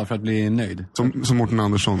likes vill du ha för att bli nöjd? Som Mårten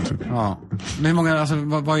Andersson typ. Ja. Men hur många, alltså,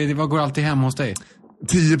 vad går alltid hem hos dig?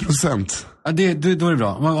 10%. Ja, då är det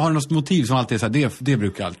bra. Har du något motiv som alltid är så här, det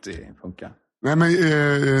brukar alltid funka? Nej,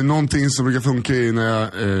 men någonting som brukar funka är när jag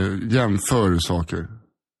jämför saker.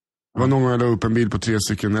 Det var någon gång jag la upp en bild på 3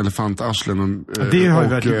 stycken elefantarslen och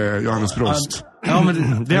Johannes Brost. Ja,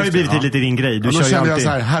 men det har ju blivit lite din grej. Då kände jag så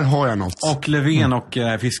här har jag något. Och Löfven och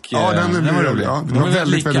fisk. Ja, den var rolig. Ja, det var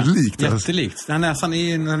väldigt likt. Jättelikt. Den här näsan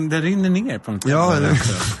den rinner ner på något. Ja,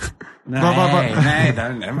 Nej,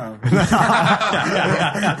 nej.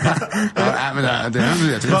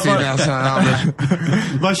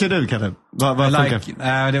 Vad kör du, Kalle? Vad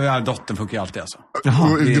funkar? Dottern funkar ju alltid alltså.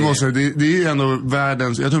 Det är ändå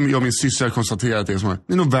världens, jag tror jag och min syster har konstaterat det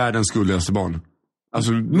är nog världens gulligaste barn.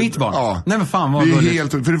 Alltså, mitt barn? Ja. Nej men fan vad det är gulligt.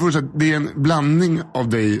 helt, för det första, det är en blandning av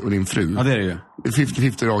dig och din fru. Ja det är det ju.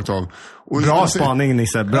 50-50 rakt av. Och bra spaning,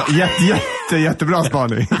 Nisse. Bra, jättebra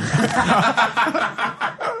spaning.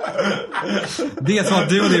 Det är som att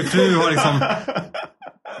du och din fru har liksom...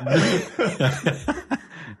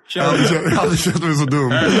 Jag hade känt mig så dum.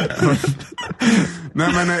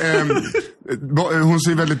 Nej men hon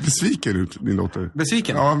ser väldigt besviken ut, din dotter.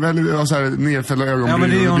 Besviken? Ja, väldigt så här nedfällda ögonbryn. Ja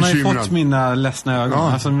men hon har ju bekymrad. fått mina ledsna ögon.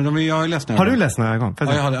 Ja. Alltså, jag har ju ledsna ögon. Har du ledsna ögon?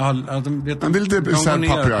 Ja, jag har det är lite sad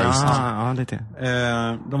puppy eyes. Ja, lite.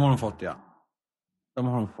 De har de fått, ja. De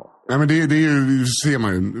har de fått. Ja men det är ju, ser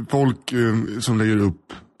man ju. Folk som lägger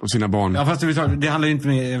upp på sina barn. Ja fast det handlar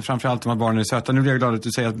inte framförallt om att barnen är söta. Nu blir jag glad att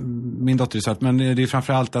du säger att min dotter är söt. Men det är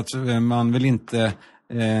framförallt att man vill inte...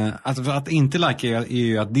 att inte like är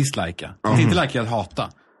ju att dislika. Att inte like är att hata.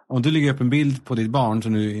 Om du lägger upp en bild på ditt barn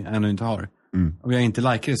som du ännu inte har. Och jag inte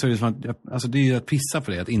likar det så är det som att det är ju att pissa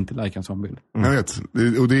på det. Att inte like en sån bild. Jag vet.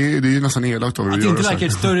 Och det är ju nästan elakt av att inte like är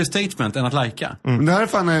ett större statement än att lika. Men det här är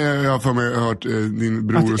fan jag för mig hört din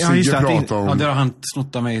bror Sigge prata om. Ja, det har han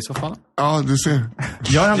snott av mig i så fall. Ja, du ser.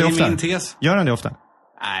 Gör han det ofta? Det är min tes. Gör han det ofta?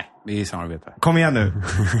 Nej, vi är samarbetare. Kom igen nu.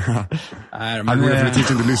 Han borde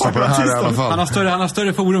definitivt inte lyssna på det här i alla fall. Han har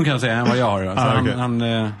större forum kan jag säga än vad jag har.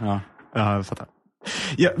 Alltså, Ja, jag fattar.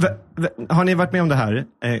 Ja, har ni varit med om det här?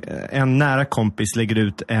 En nära kompis lägger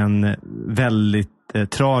ut en väldigt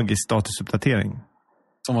tragisk statusuppdatering.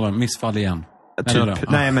 Som var missfall igen.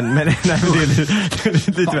 Nej, men det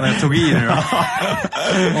är lite... Jag tog i nu.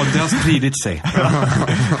 Och det har spridit sig.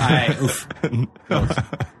 Nej, uff.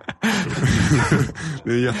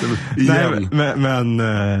 Det är jättebra.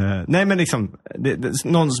 Nej, men liksom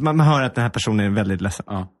man hör att den här personen är väldigt ledsen.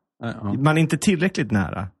 Man är inte tillräckligt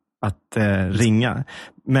nära att ringa.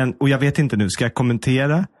 Och jag vet inte nu, ska jag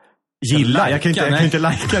kommentera? Gilla, jag kan inte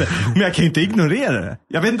lajka det. Men jag kan inte ignorera det.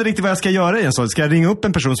 Jag vet inte riktigt vad jag ska göra i en sån. Ska jag ringa upp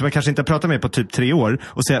en person som jag kanske inte har pratat med på typ 3 år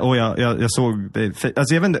och säga, jag såg det.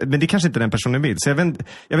 Alltså jag vet inte, men det kanske inte den personen vill. Så jag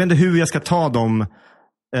vet inte hur jag ska ta dem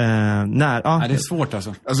när. Ja, det är svårt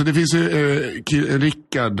alltså. Alltså det finns ju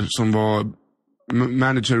Rickard som var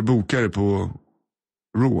manager och bokare på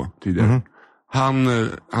Raw tidigare.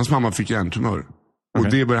 Hans mamma fick hjärntumör. Och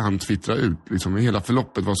det började han twittra ut, liksom i hela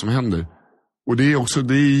förloppet, vad som händer. Och det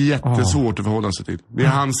är jättesvårt att förhålla sig till. Det är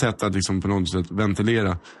hans sätt att liksom på något sätt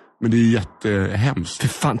ventilera. Men det är jättehemskt. För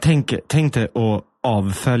fan, tänk dig att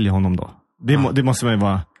avfölja honom då. Det måste man ju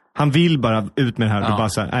vara. Han vill bara ut med det här och bara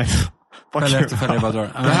så här, nej.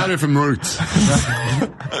 Det här är för mörkt.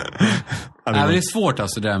 Det är svårt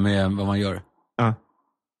alltså det där med vad man gör.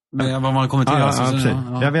 Med vad man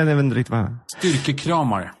kommenterar. Jag vet inte riktigt vad.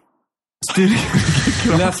 Styrkekramare.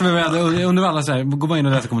 Läser med under alla så här, går man in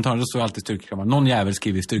och läser kommentarer, då står alltid styrkekramare. Någon jävel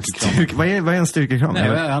skriver styrkekramare. Vad är en styrkekram? Nej,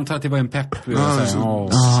 jag antar att det var en pepp.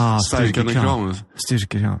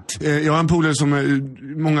 Styrkekram. Jag har en polare som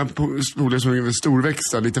många polare som är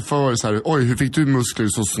storväxta, lite för så här, oj, hur fick du muskler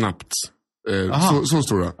så snabbt? Så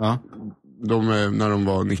stora. När de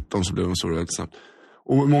var 19 så blev de stora väldigt snabbt.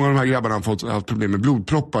 Och många av de här grabbarna har haft problem med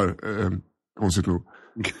blodproppar, konstigt nog.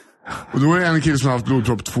 Och då är det en kille som har haft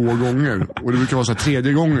blodpropp 2 gånger. Och det brukar vara så här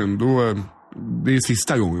 3:e gången. Det är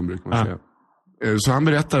sista gången brukar man säga. Så han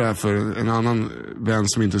berättar det här för en annan vän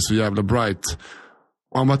som inte är så jävla bright.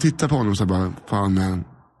 Och han bara tittar på honom och så bara, fan man,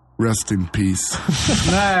 rest in peace.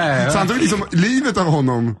 Nej. Så han tog liksom livet av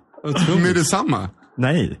honom med detsamma.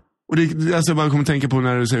 Nej. Och alltså jag bara kommer tänka på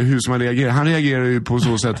när du säger hur som han reagerar. Han reagerar ju på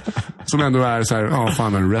så sätt som ändå är så här,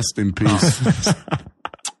 fan man, rest in peace.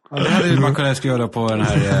 Ja, det hade man kunnat göra på den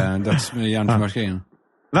här hjärntumörsgrejen.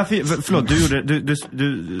 Varför, förlåt,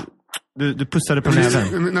 du pussade på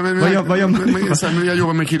näven. Vad gör man? Jag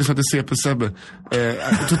jobbar med en kille som heter CP Sebbe.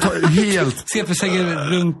 Helt... CP Sebbe,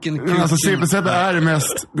 runken. Alltså CP Sebbe är det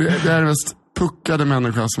mest puckade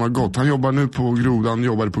människa som har gått. Han jobbar nu på Grodan,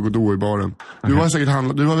 jobbade på Godot i baren. Du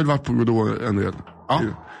har väl varit på Godot en del? Ja.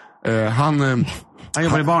 Han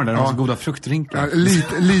jobbar i baren där, de har så goda fruktdrinkar.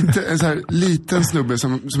 En så här liten snubbe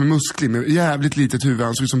som är musklig med jävligt litet huvud.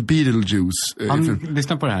 Han ser ut som Beetlejuice. Han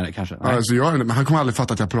lyssnar på det här kanske? Alltså men han kommer aldrig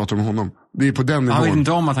fatta att jag pratar om honom. Det är på den nivån. Han vet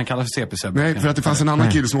inte om att han kallas för CP-Sebbe. Nej, för att det fanns en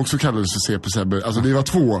annan kille som också kallades för CP-Sebbe. Alltså det var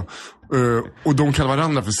 2. Och de kallar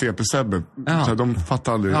varandra för CP-Sebbe. Så de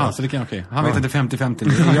fattar aldrig. Ja, så det kan okej. Han vet att det är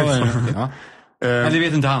 50-50. Eller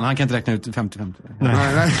vet inte han kan inte räkna ut 50-50.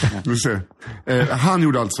 Nej, du ser. Han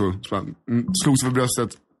gjorde alltså, slog sig för bröstet.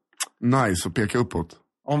 nice och peka uppåt.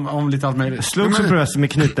 Om lite allt möjligt. Slog sig på bröstet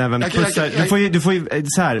med knytnäven. Du får ju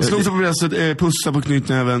så här. Slog sig på bröstet, pussa på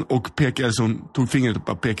knytnäven och peka, som tog fingret och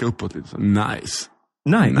bara peka uppåt lite. Så, nice.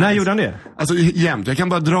 Nej, när gjorde han det? Alltså jämt, jag kan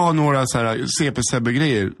bara dra några så här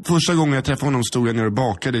CP-Sebbe-grejer. Första gången jag träffade honom stod jag ner och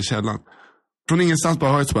bakade i källaren. Från ingenstans bara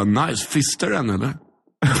hörde jag så bara, nice, fister den eller?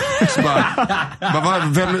 Så bara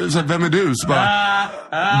vem är du? Så bara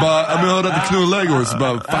jag hörde att du knullade igår. Så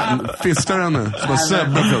bara, fan, fistar henne? Så bara,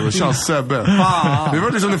 Sebbe, tja Sebbe. Det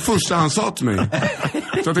var liksom det första han sa till mig.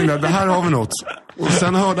 Så jag tänkte, det här har vi något. Och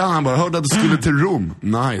sen hörde han att du skulle till Rom.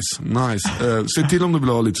 Nice. Se till om du vill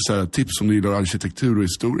ha lite så här tips om du gillar arkitektur och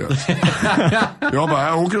historia. Jag bara,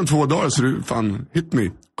 jag åker om 2 dagar så du, fan, hit me,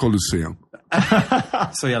 Colosseum.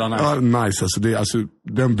 Så jävla nice. Ja, nice, alltså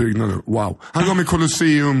den byggnaden, wow. Han gav mig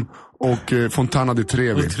Colosseum och Fontana di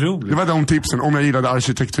Trevi. Otroligt. Det var de tipsen om jag gillade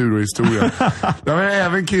arkitektur och historia. Det var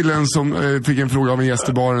även killen som fick en fråga av en gäst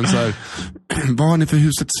i baren så här, vad har ni för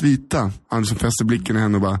husets vita? Han som fäste blicken i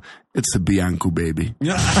henne och bara, it's a Bianco baby.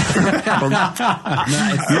 Ja.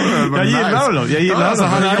 Jag gillar honom. Alltså,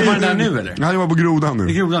 han jobbar där nu eller? Han jobbar på Grodan nu.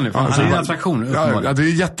 I Grodan nu, han är en attraktion. Ja, det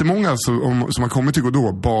är jättemånga som har kommit till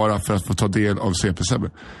Godot bara för att få ta del av CP-Sebbe.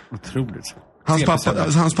 Otroligt.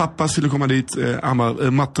 Hans pappa skulle komma dit. Han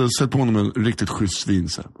bara, Matte, sätt på honom en riktigt schysst svin.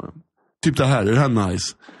 Så här. Typ det här, är det här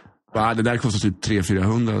nice? Det där kostar typ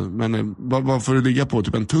 300-400. Men vad får du ligga på?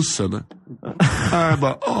 Typ en tuss eller? Jag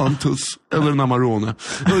bara, en tuss. Eller en Amarone.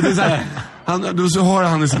 Det är så här, så har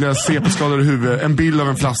han i sin lilla CP-skadade huvud en bild av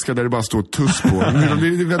en flaska där det bara står tuss på. Det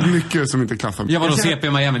är väldigt mycket som inte klaffar. Jag var då CP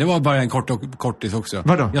i Miami. Det var bara en kortis också.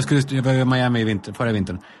 Vadå? Jag var i Miami förra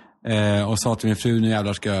vintern. Och sa till min fru, nu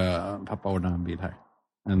jävlar ska pappa ordna en bil här.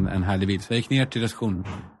 En härlig bil. Så jag gick ner till receptionen.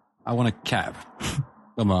 I want a cab.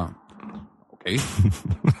 De bara, okej.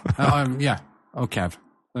 Ja, cab.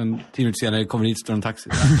 En 10 minuter senare kommer hit, står en taxi.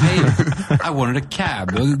 Hey, I wanted a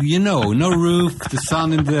cab. You know, no roof, the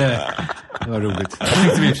sun in the... Det var roligt. Jag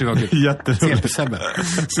tänkte min fru var kul. Jätteroligt.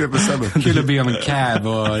 CP-Sebbe. Kul att be om en cab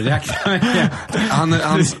och räkna med.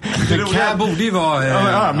 En cab borde ju vara...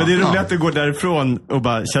 Ja, men det är roligt att du går därifrån och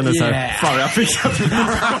bara känner så här, fan jag fick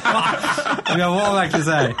jag var verkligen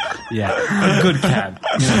så här, a good cab.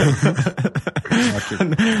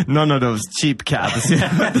 None of those cheap cabs.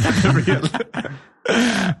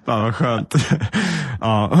 Fan vad skönt.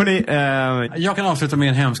 Ja, hörni, jag kan avsluta med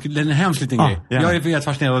en hemsk liten grej. Yeah. Jag är helt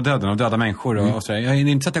fascinerad av döden, av döda människor och sådär. Jag är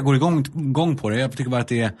inte så att jag går igång på det. Jag tycker bara att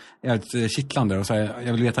det är ett kittlande och så här,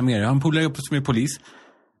 jag vill veta mer. Jag har en polare som är polis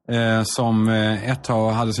som ett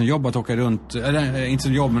tag hade som jobb att åka runt, eller inte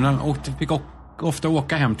som jobb, men han fick ofta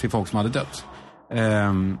åka hem till folk som hade dött.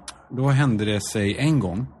 Då hände det sig en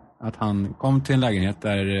gång att han kom till en lägenhet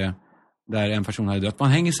där en person hade dött. Man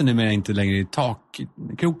hänger sig numera inte längre i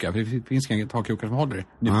takkrokar, för det finns inga takkrokar som håller det.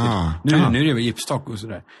 Nu är det gipstak och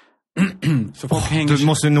sådär. Så folk hänger det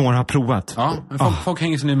måste några ha provat. Ja, folk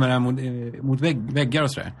hänger sig numera mot väggar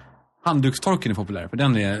och sådär. Handdukstorken är populär, för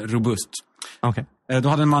den är robust. Okay. Då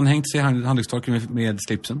hade en man hängt sig i handdukstorken med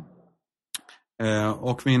slipsen.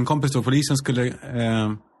 Och min kompis då, polisen, skulle...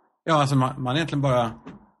 alltså man egentligen bara...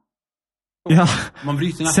 Ja. Man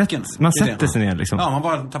bryter nacken. Man sätter sig ner liksom. Ja, man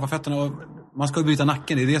bara tappar fötterna och man ska ju bryta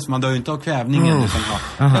nacken. Det är det som man dör ju inte av kvävningen. I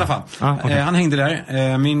alla fall. Okay. Han hängde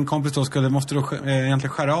där. Min kompis då måste egentligen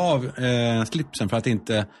skära av slipsen för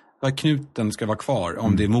att knuten ska vara kvar.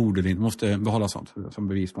 Om det är mord eller inte. Måste behålla sånt som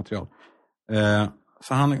bevismaterial.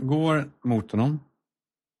 Så han går mot honom.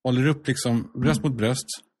 Håller upp liksom bröst mot bröst.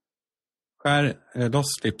 Skär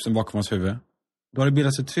loss slipsen bakom hans huvud. Då har det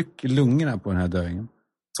bildats ett tryck i lungorna på den här döingen.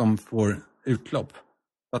 Som får utlopp.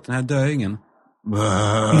 Så att den här döingen...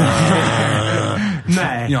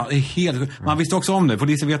 Nej. Ja, det är helt... Man visste också om det.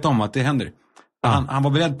 Polisen vet om att det händer. Han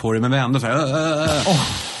var beredd på det, men ändå så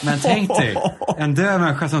här... Men tänk dig, en död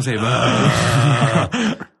människa som säger...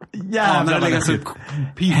 Jävlar vad läskigt.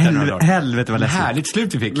 Helvete vad läskigt. Härligt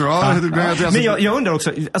slut vi fick. Men jag undrar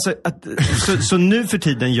också, alltså, så nu för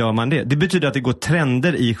tiden gör man det. Det betyder att det går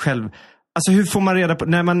trender i själv... Alltså hur får man reda på,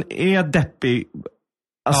 när man är deppig...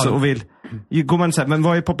 Alltså, och går man så här, men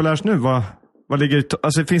vad är populärt nu? Vad ligger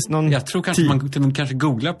alltså finns någon... Jag tror kanske man kanske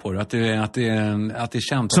googlar på det, att det är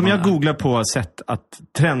känt. Som jag googlar på sätt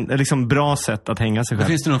liksom bra sätt att hänga sig själv.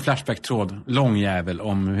 Finns det någon flashback-tråd, lång jävel,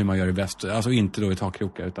 om hur man gör det bäst? Alltså inte då i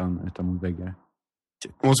takkrokar utan mot väggar.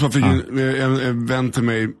 Och så fick en vän till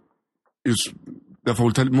mig just,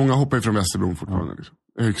 många hoppar ifrån Västerbron fortfarande liksom.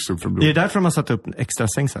 Högst upp från bron. Är det därför de har satt upp extra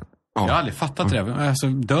stängsel? Ja. Jag har aldrig fattat det. Alltså,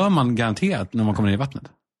 dör man garanterat när man kommer ner i vattnet?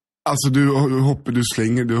 Alltså du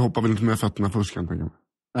hoppar väl inte med fötterna först, kan jag tänka mig.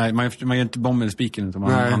 Nej, man gör inte bomb eller spiken. Utan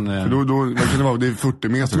Nej, för då kan det vara, det är 40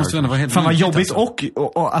 meter. Det måste ändå vara helt Fan vad riktigt, jobbigt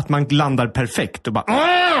och att man landar perfekt och bara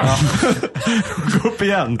gå upp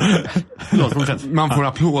igen. Man får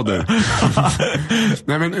applåder.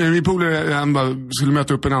 Nej men min polare han bara skulle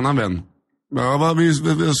möta upp en annan vän. Vi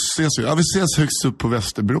ses högst upp på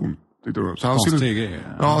Västerbron. Så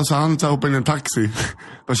han så han tar upp in en taxi.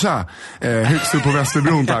 Bara tja, högst upp på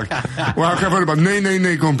Västerbron tack. Och han chauffören bara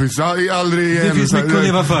nej kompis, jag är aldrig igen. Det finns mycket att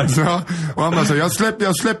leva för. Så, och han bara så jag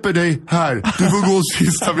släpper dig här. Du får gå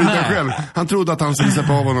sista biten själv. Han trodde att han skulle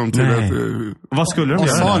släppa av honom till ett, vad skulle de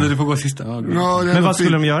göra? Sa du får gå sista? Men vad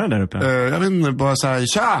skulle de göra där uppe? Jag vet inte, bara såhär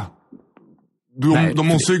tja. De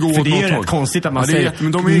måste ju gå åt något håll. För det är rätt konstigt att man säger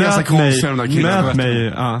men de är ganska konstiga de där killarna. Möt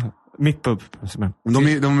mig, mitt på. De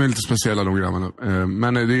är lite speciella de grabbarna.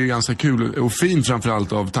 Men det är ganska kul och fint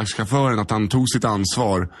framförallt av taxichauffören att han tog sitt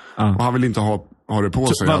ansvar. Och han vill inte ha det på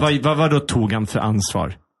sig. Vad då tog han för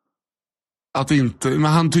ansvar? Att inte,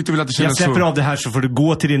 men han tyckte väl att det kändes så. Jag släpper av det här så får du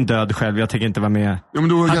gå till din död själv. Jag tänker inte vara med. Ja, men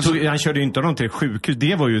då, han körde ju inte honom till sjukhus.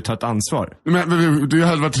 Det var ju att ta ett ansvar. Men det är ju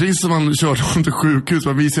halva trist om han körde honom till sjukhus.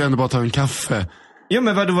 Man visar ändå bara ta en kaffe. Ja,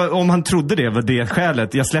 men om han trodde det var det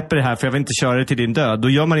skälet. Jag släpper det här för jag vill inte köra det till din död. Då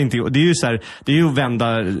gör man inte. Det är ju så här, det är ju att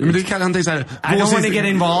vända. Men det kan han tänka så här. I don't want to get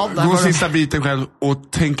involved. Gå sista biten själv och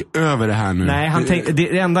tänk över det här nu. Nej,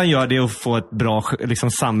 det enda han gör det är att få ett bra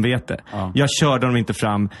liksom, samvete. Ja. Jag körde dem inte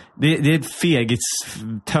fram. Det är ett fegits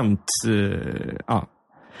tönt.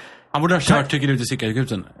 Han borde ha kört tycker du till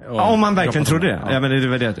City-akuten. Om man verkligen trodde det. Ja, men det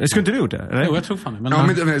var det. Skulle inte du gjort det? Eller? Jo, jag tror fan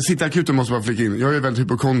det. Men City-akuten måste bara flika in. Jag är väldigt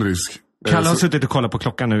hypokondrisk. Kalle har suttit och kollat på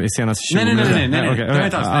klockan nu i senaste 20 minuter. Nej. Det var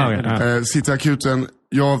inte alls. City-akuten,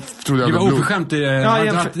 jag trodde det var oförskämt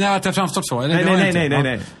att jag framstått så.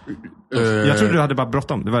 Nej. Jag trodde du hade bara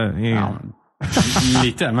bråttom. Det var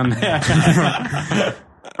lite, men...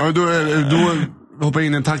 Då hoppade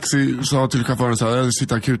in en taxi, sa till chauffören så här,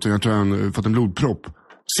 City-akuten, jag tror han fått en blodpropp.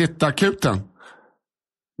 City-akuten.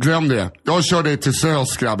 Glöm det. Jag kör dig till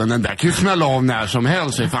Sös, grabben. Den där kan ju smälla av när som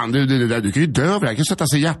helst. Fan, du kan ju dö över det. Jag kan sätta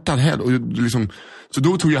sig i hjärtat här. Och liksom, så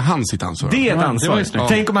då tog ju han sitt ansvar. Det är ett ansvar. Ja.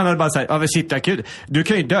 Tänk om han hade bara sagt, shit, akut. Du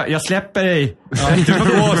kan ju dö. Jag släpper dig. Ja, du får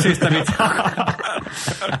gå sista bit.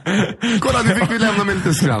 Kolla, nu fick vi lämna med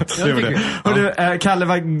lite skratt. Hörru, Kalle,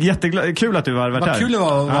 var jättekul att du var här. Vad kul det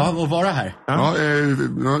var att vara här. Ja,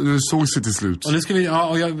 nu sågs det till slut. Och nu ska vi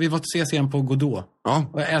får ses igen på Godot. Ja.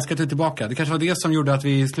 Och jag älskar att du är tillbaka. Det kanske var det som gjorde att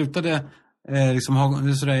vi slutade liksom ha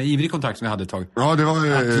sådär ivrig kontakt som vi hade ett tag. Ja, det var...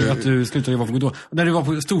 Att du slutade jobba på Godot. Och när du var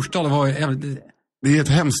på Storstad, det är ett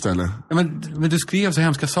hemskt ställe. Ja, men du skrev så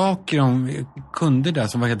hemska saker om kunder där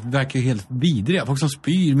som verkar helt vidriga. Folk som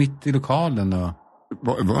spyr mitt i lokalen. Och...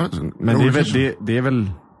 Men det är väl...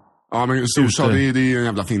 Ja, men Storstad, det är en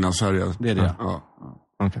jävla finna Sverige. Det är det, ja.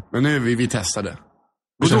 Okay. Men nu vi testade.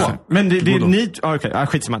 Godå. Men ni... Okej,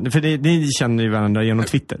 skitsamma. För ni känner ju varandra genom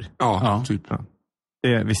Twitter. Ja, typ. Ja.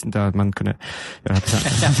 Det visste inte jag att man kunde göra på så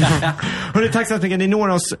här. Hörrni, tack så mycket. Ni når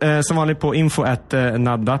oss som vanligt på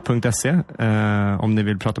info@nadda.se om ni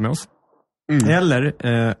vill prata med oss. Eller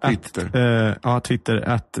Twitter.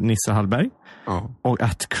 Twitter @Nisse Hallberg. Ja. Och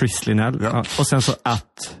 @Chris Linell. Ja. Och sen så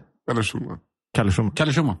Kalle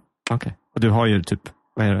Schuma. Okej. Och du har ju typ,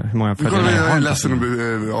 vad är det? Hur många följare? Jag är ledsen att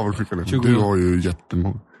bli avundsjuka. Du har ju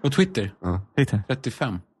jättemånga. Och Twitter? Ja.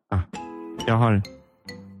 35. Ja. Jag har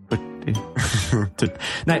 40. typ.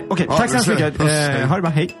 Nej, okej. Tack så mycket. Ha det bra.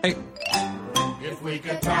 Hej. If we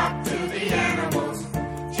could talk to the animals,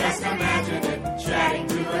 just imagine it, chatting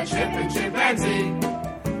to a chip and chimpanzee.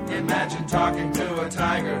 Imagine talking to a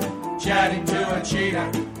tiger, chatting to a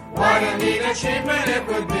cheetah. What a neat achievement it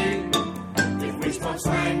would be. If we spoke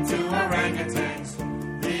slang to orangutans,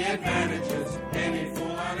 the advantages any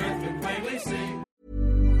fool on earth can plainly see.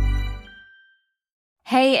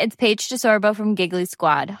 Hey, it's Paige DeSorbo from Giggly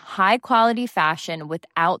Squad. High quality fashion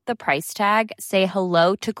without the price tag. Say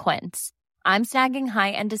hello to Quince. I'm snagging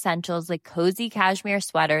high-end essentials like cozy cashmere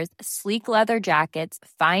sweaters, sleek leather jackets,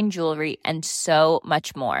 fine jewelry, and so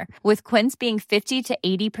much more. With Quince being 50 to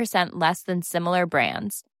 80% less than similar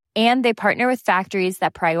brands. And they partner with factories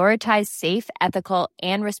that prioritize safe, ethical,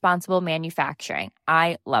 and responsible manufacturing.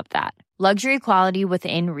 I love that. Luxury quality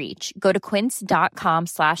within reach. Go to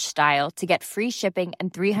quince.com/style to get free shipping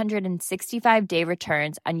and 365-day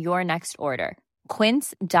returns on your next order.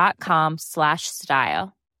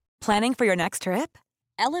 Quince.com/style. Planning for your next trip?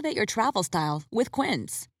 Elevate your travel style with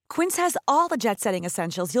Quince. Quince has all the jet-setting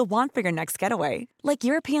essentials you'll want for your next getaway, like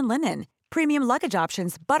European linen, premium luggage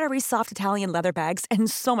options, buttery soft Italian leather bags,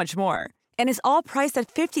 and so much more. And is all priced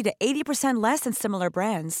at 50 to 80% less than similar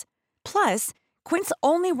brands. Plus, Quince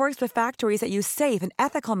only works with factories that use safe and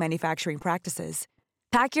ethical manufacturing practices.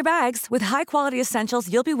 Pack your bags with high-quality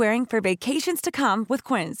essentials you'll be wearing for vacations to come with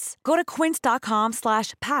Quince. Go to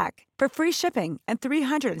quince.com/pack for free shipping and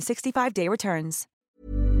 365-day returns.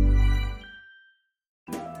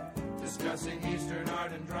 Discussing Eastern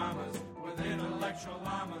art and dramas with intellectual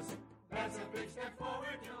llamas. That's a big step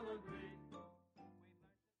forward, you'll agree.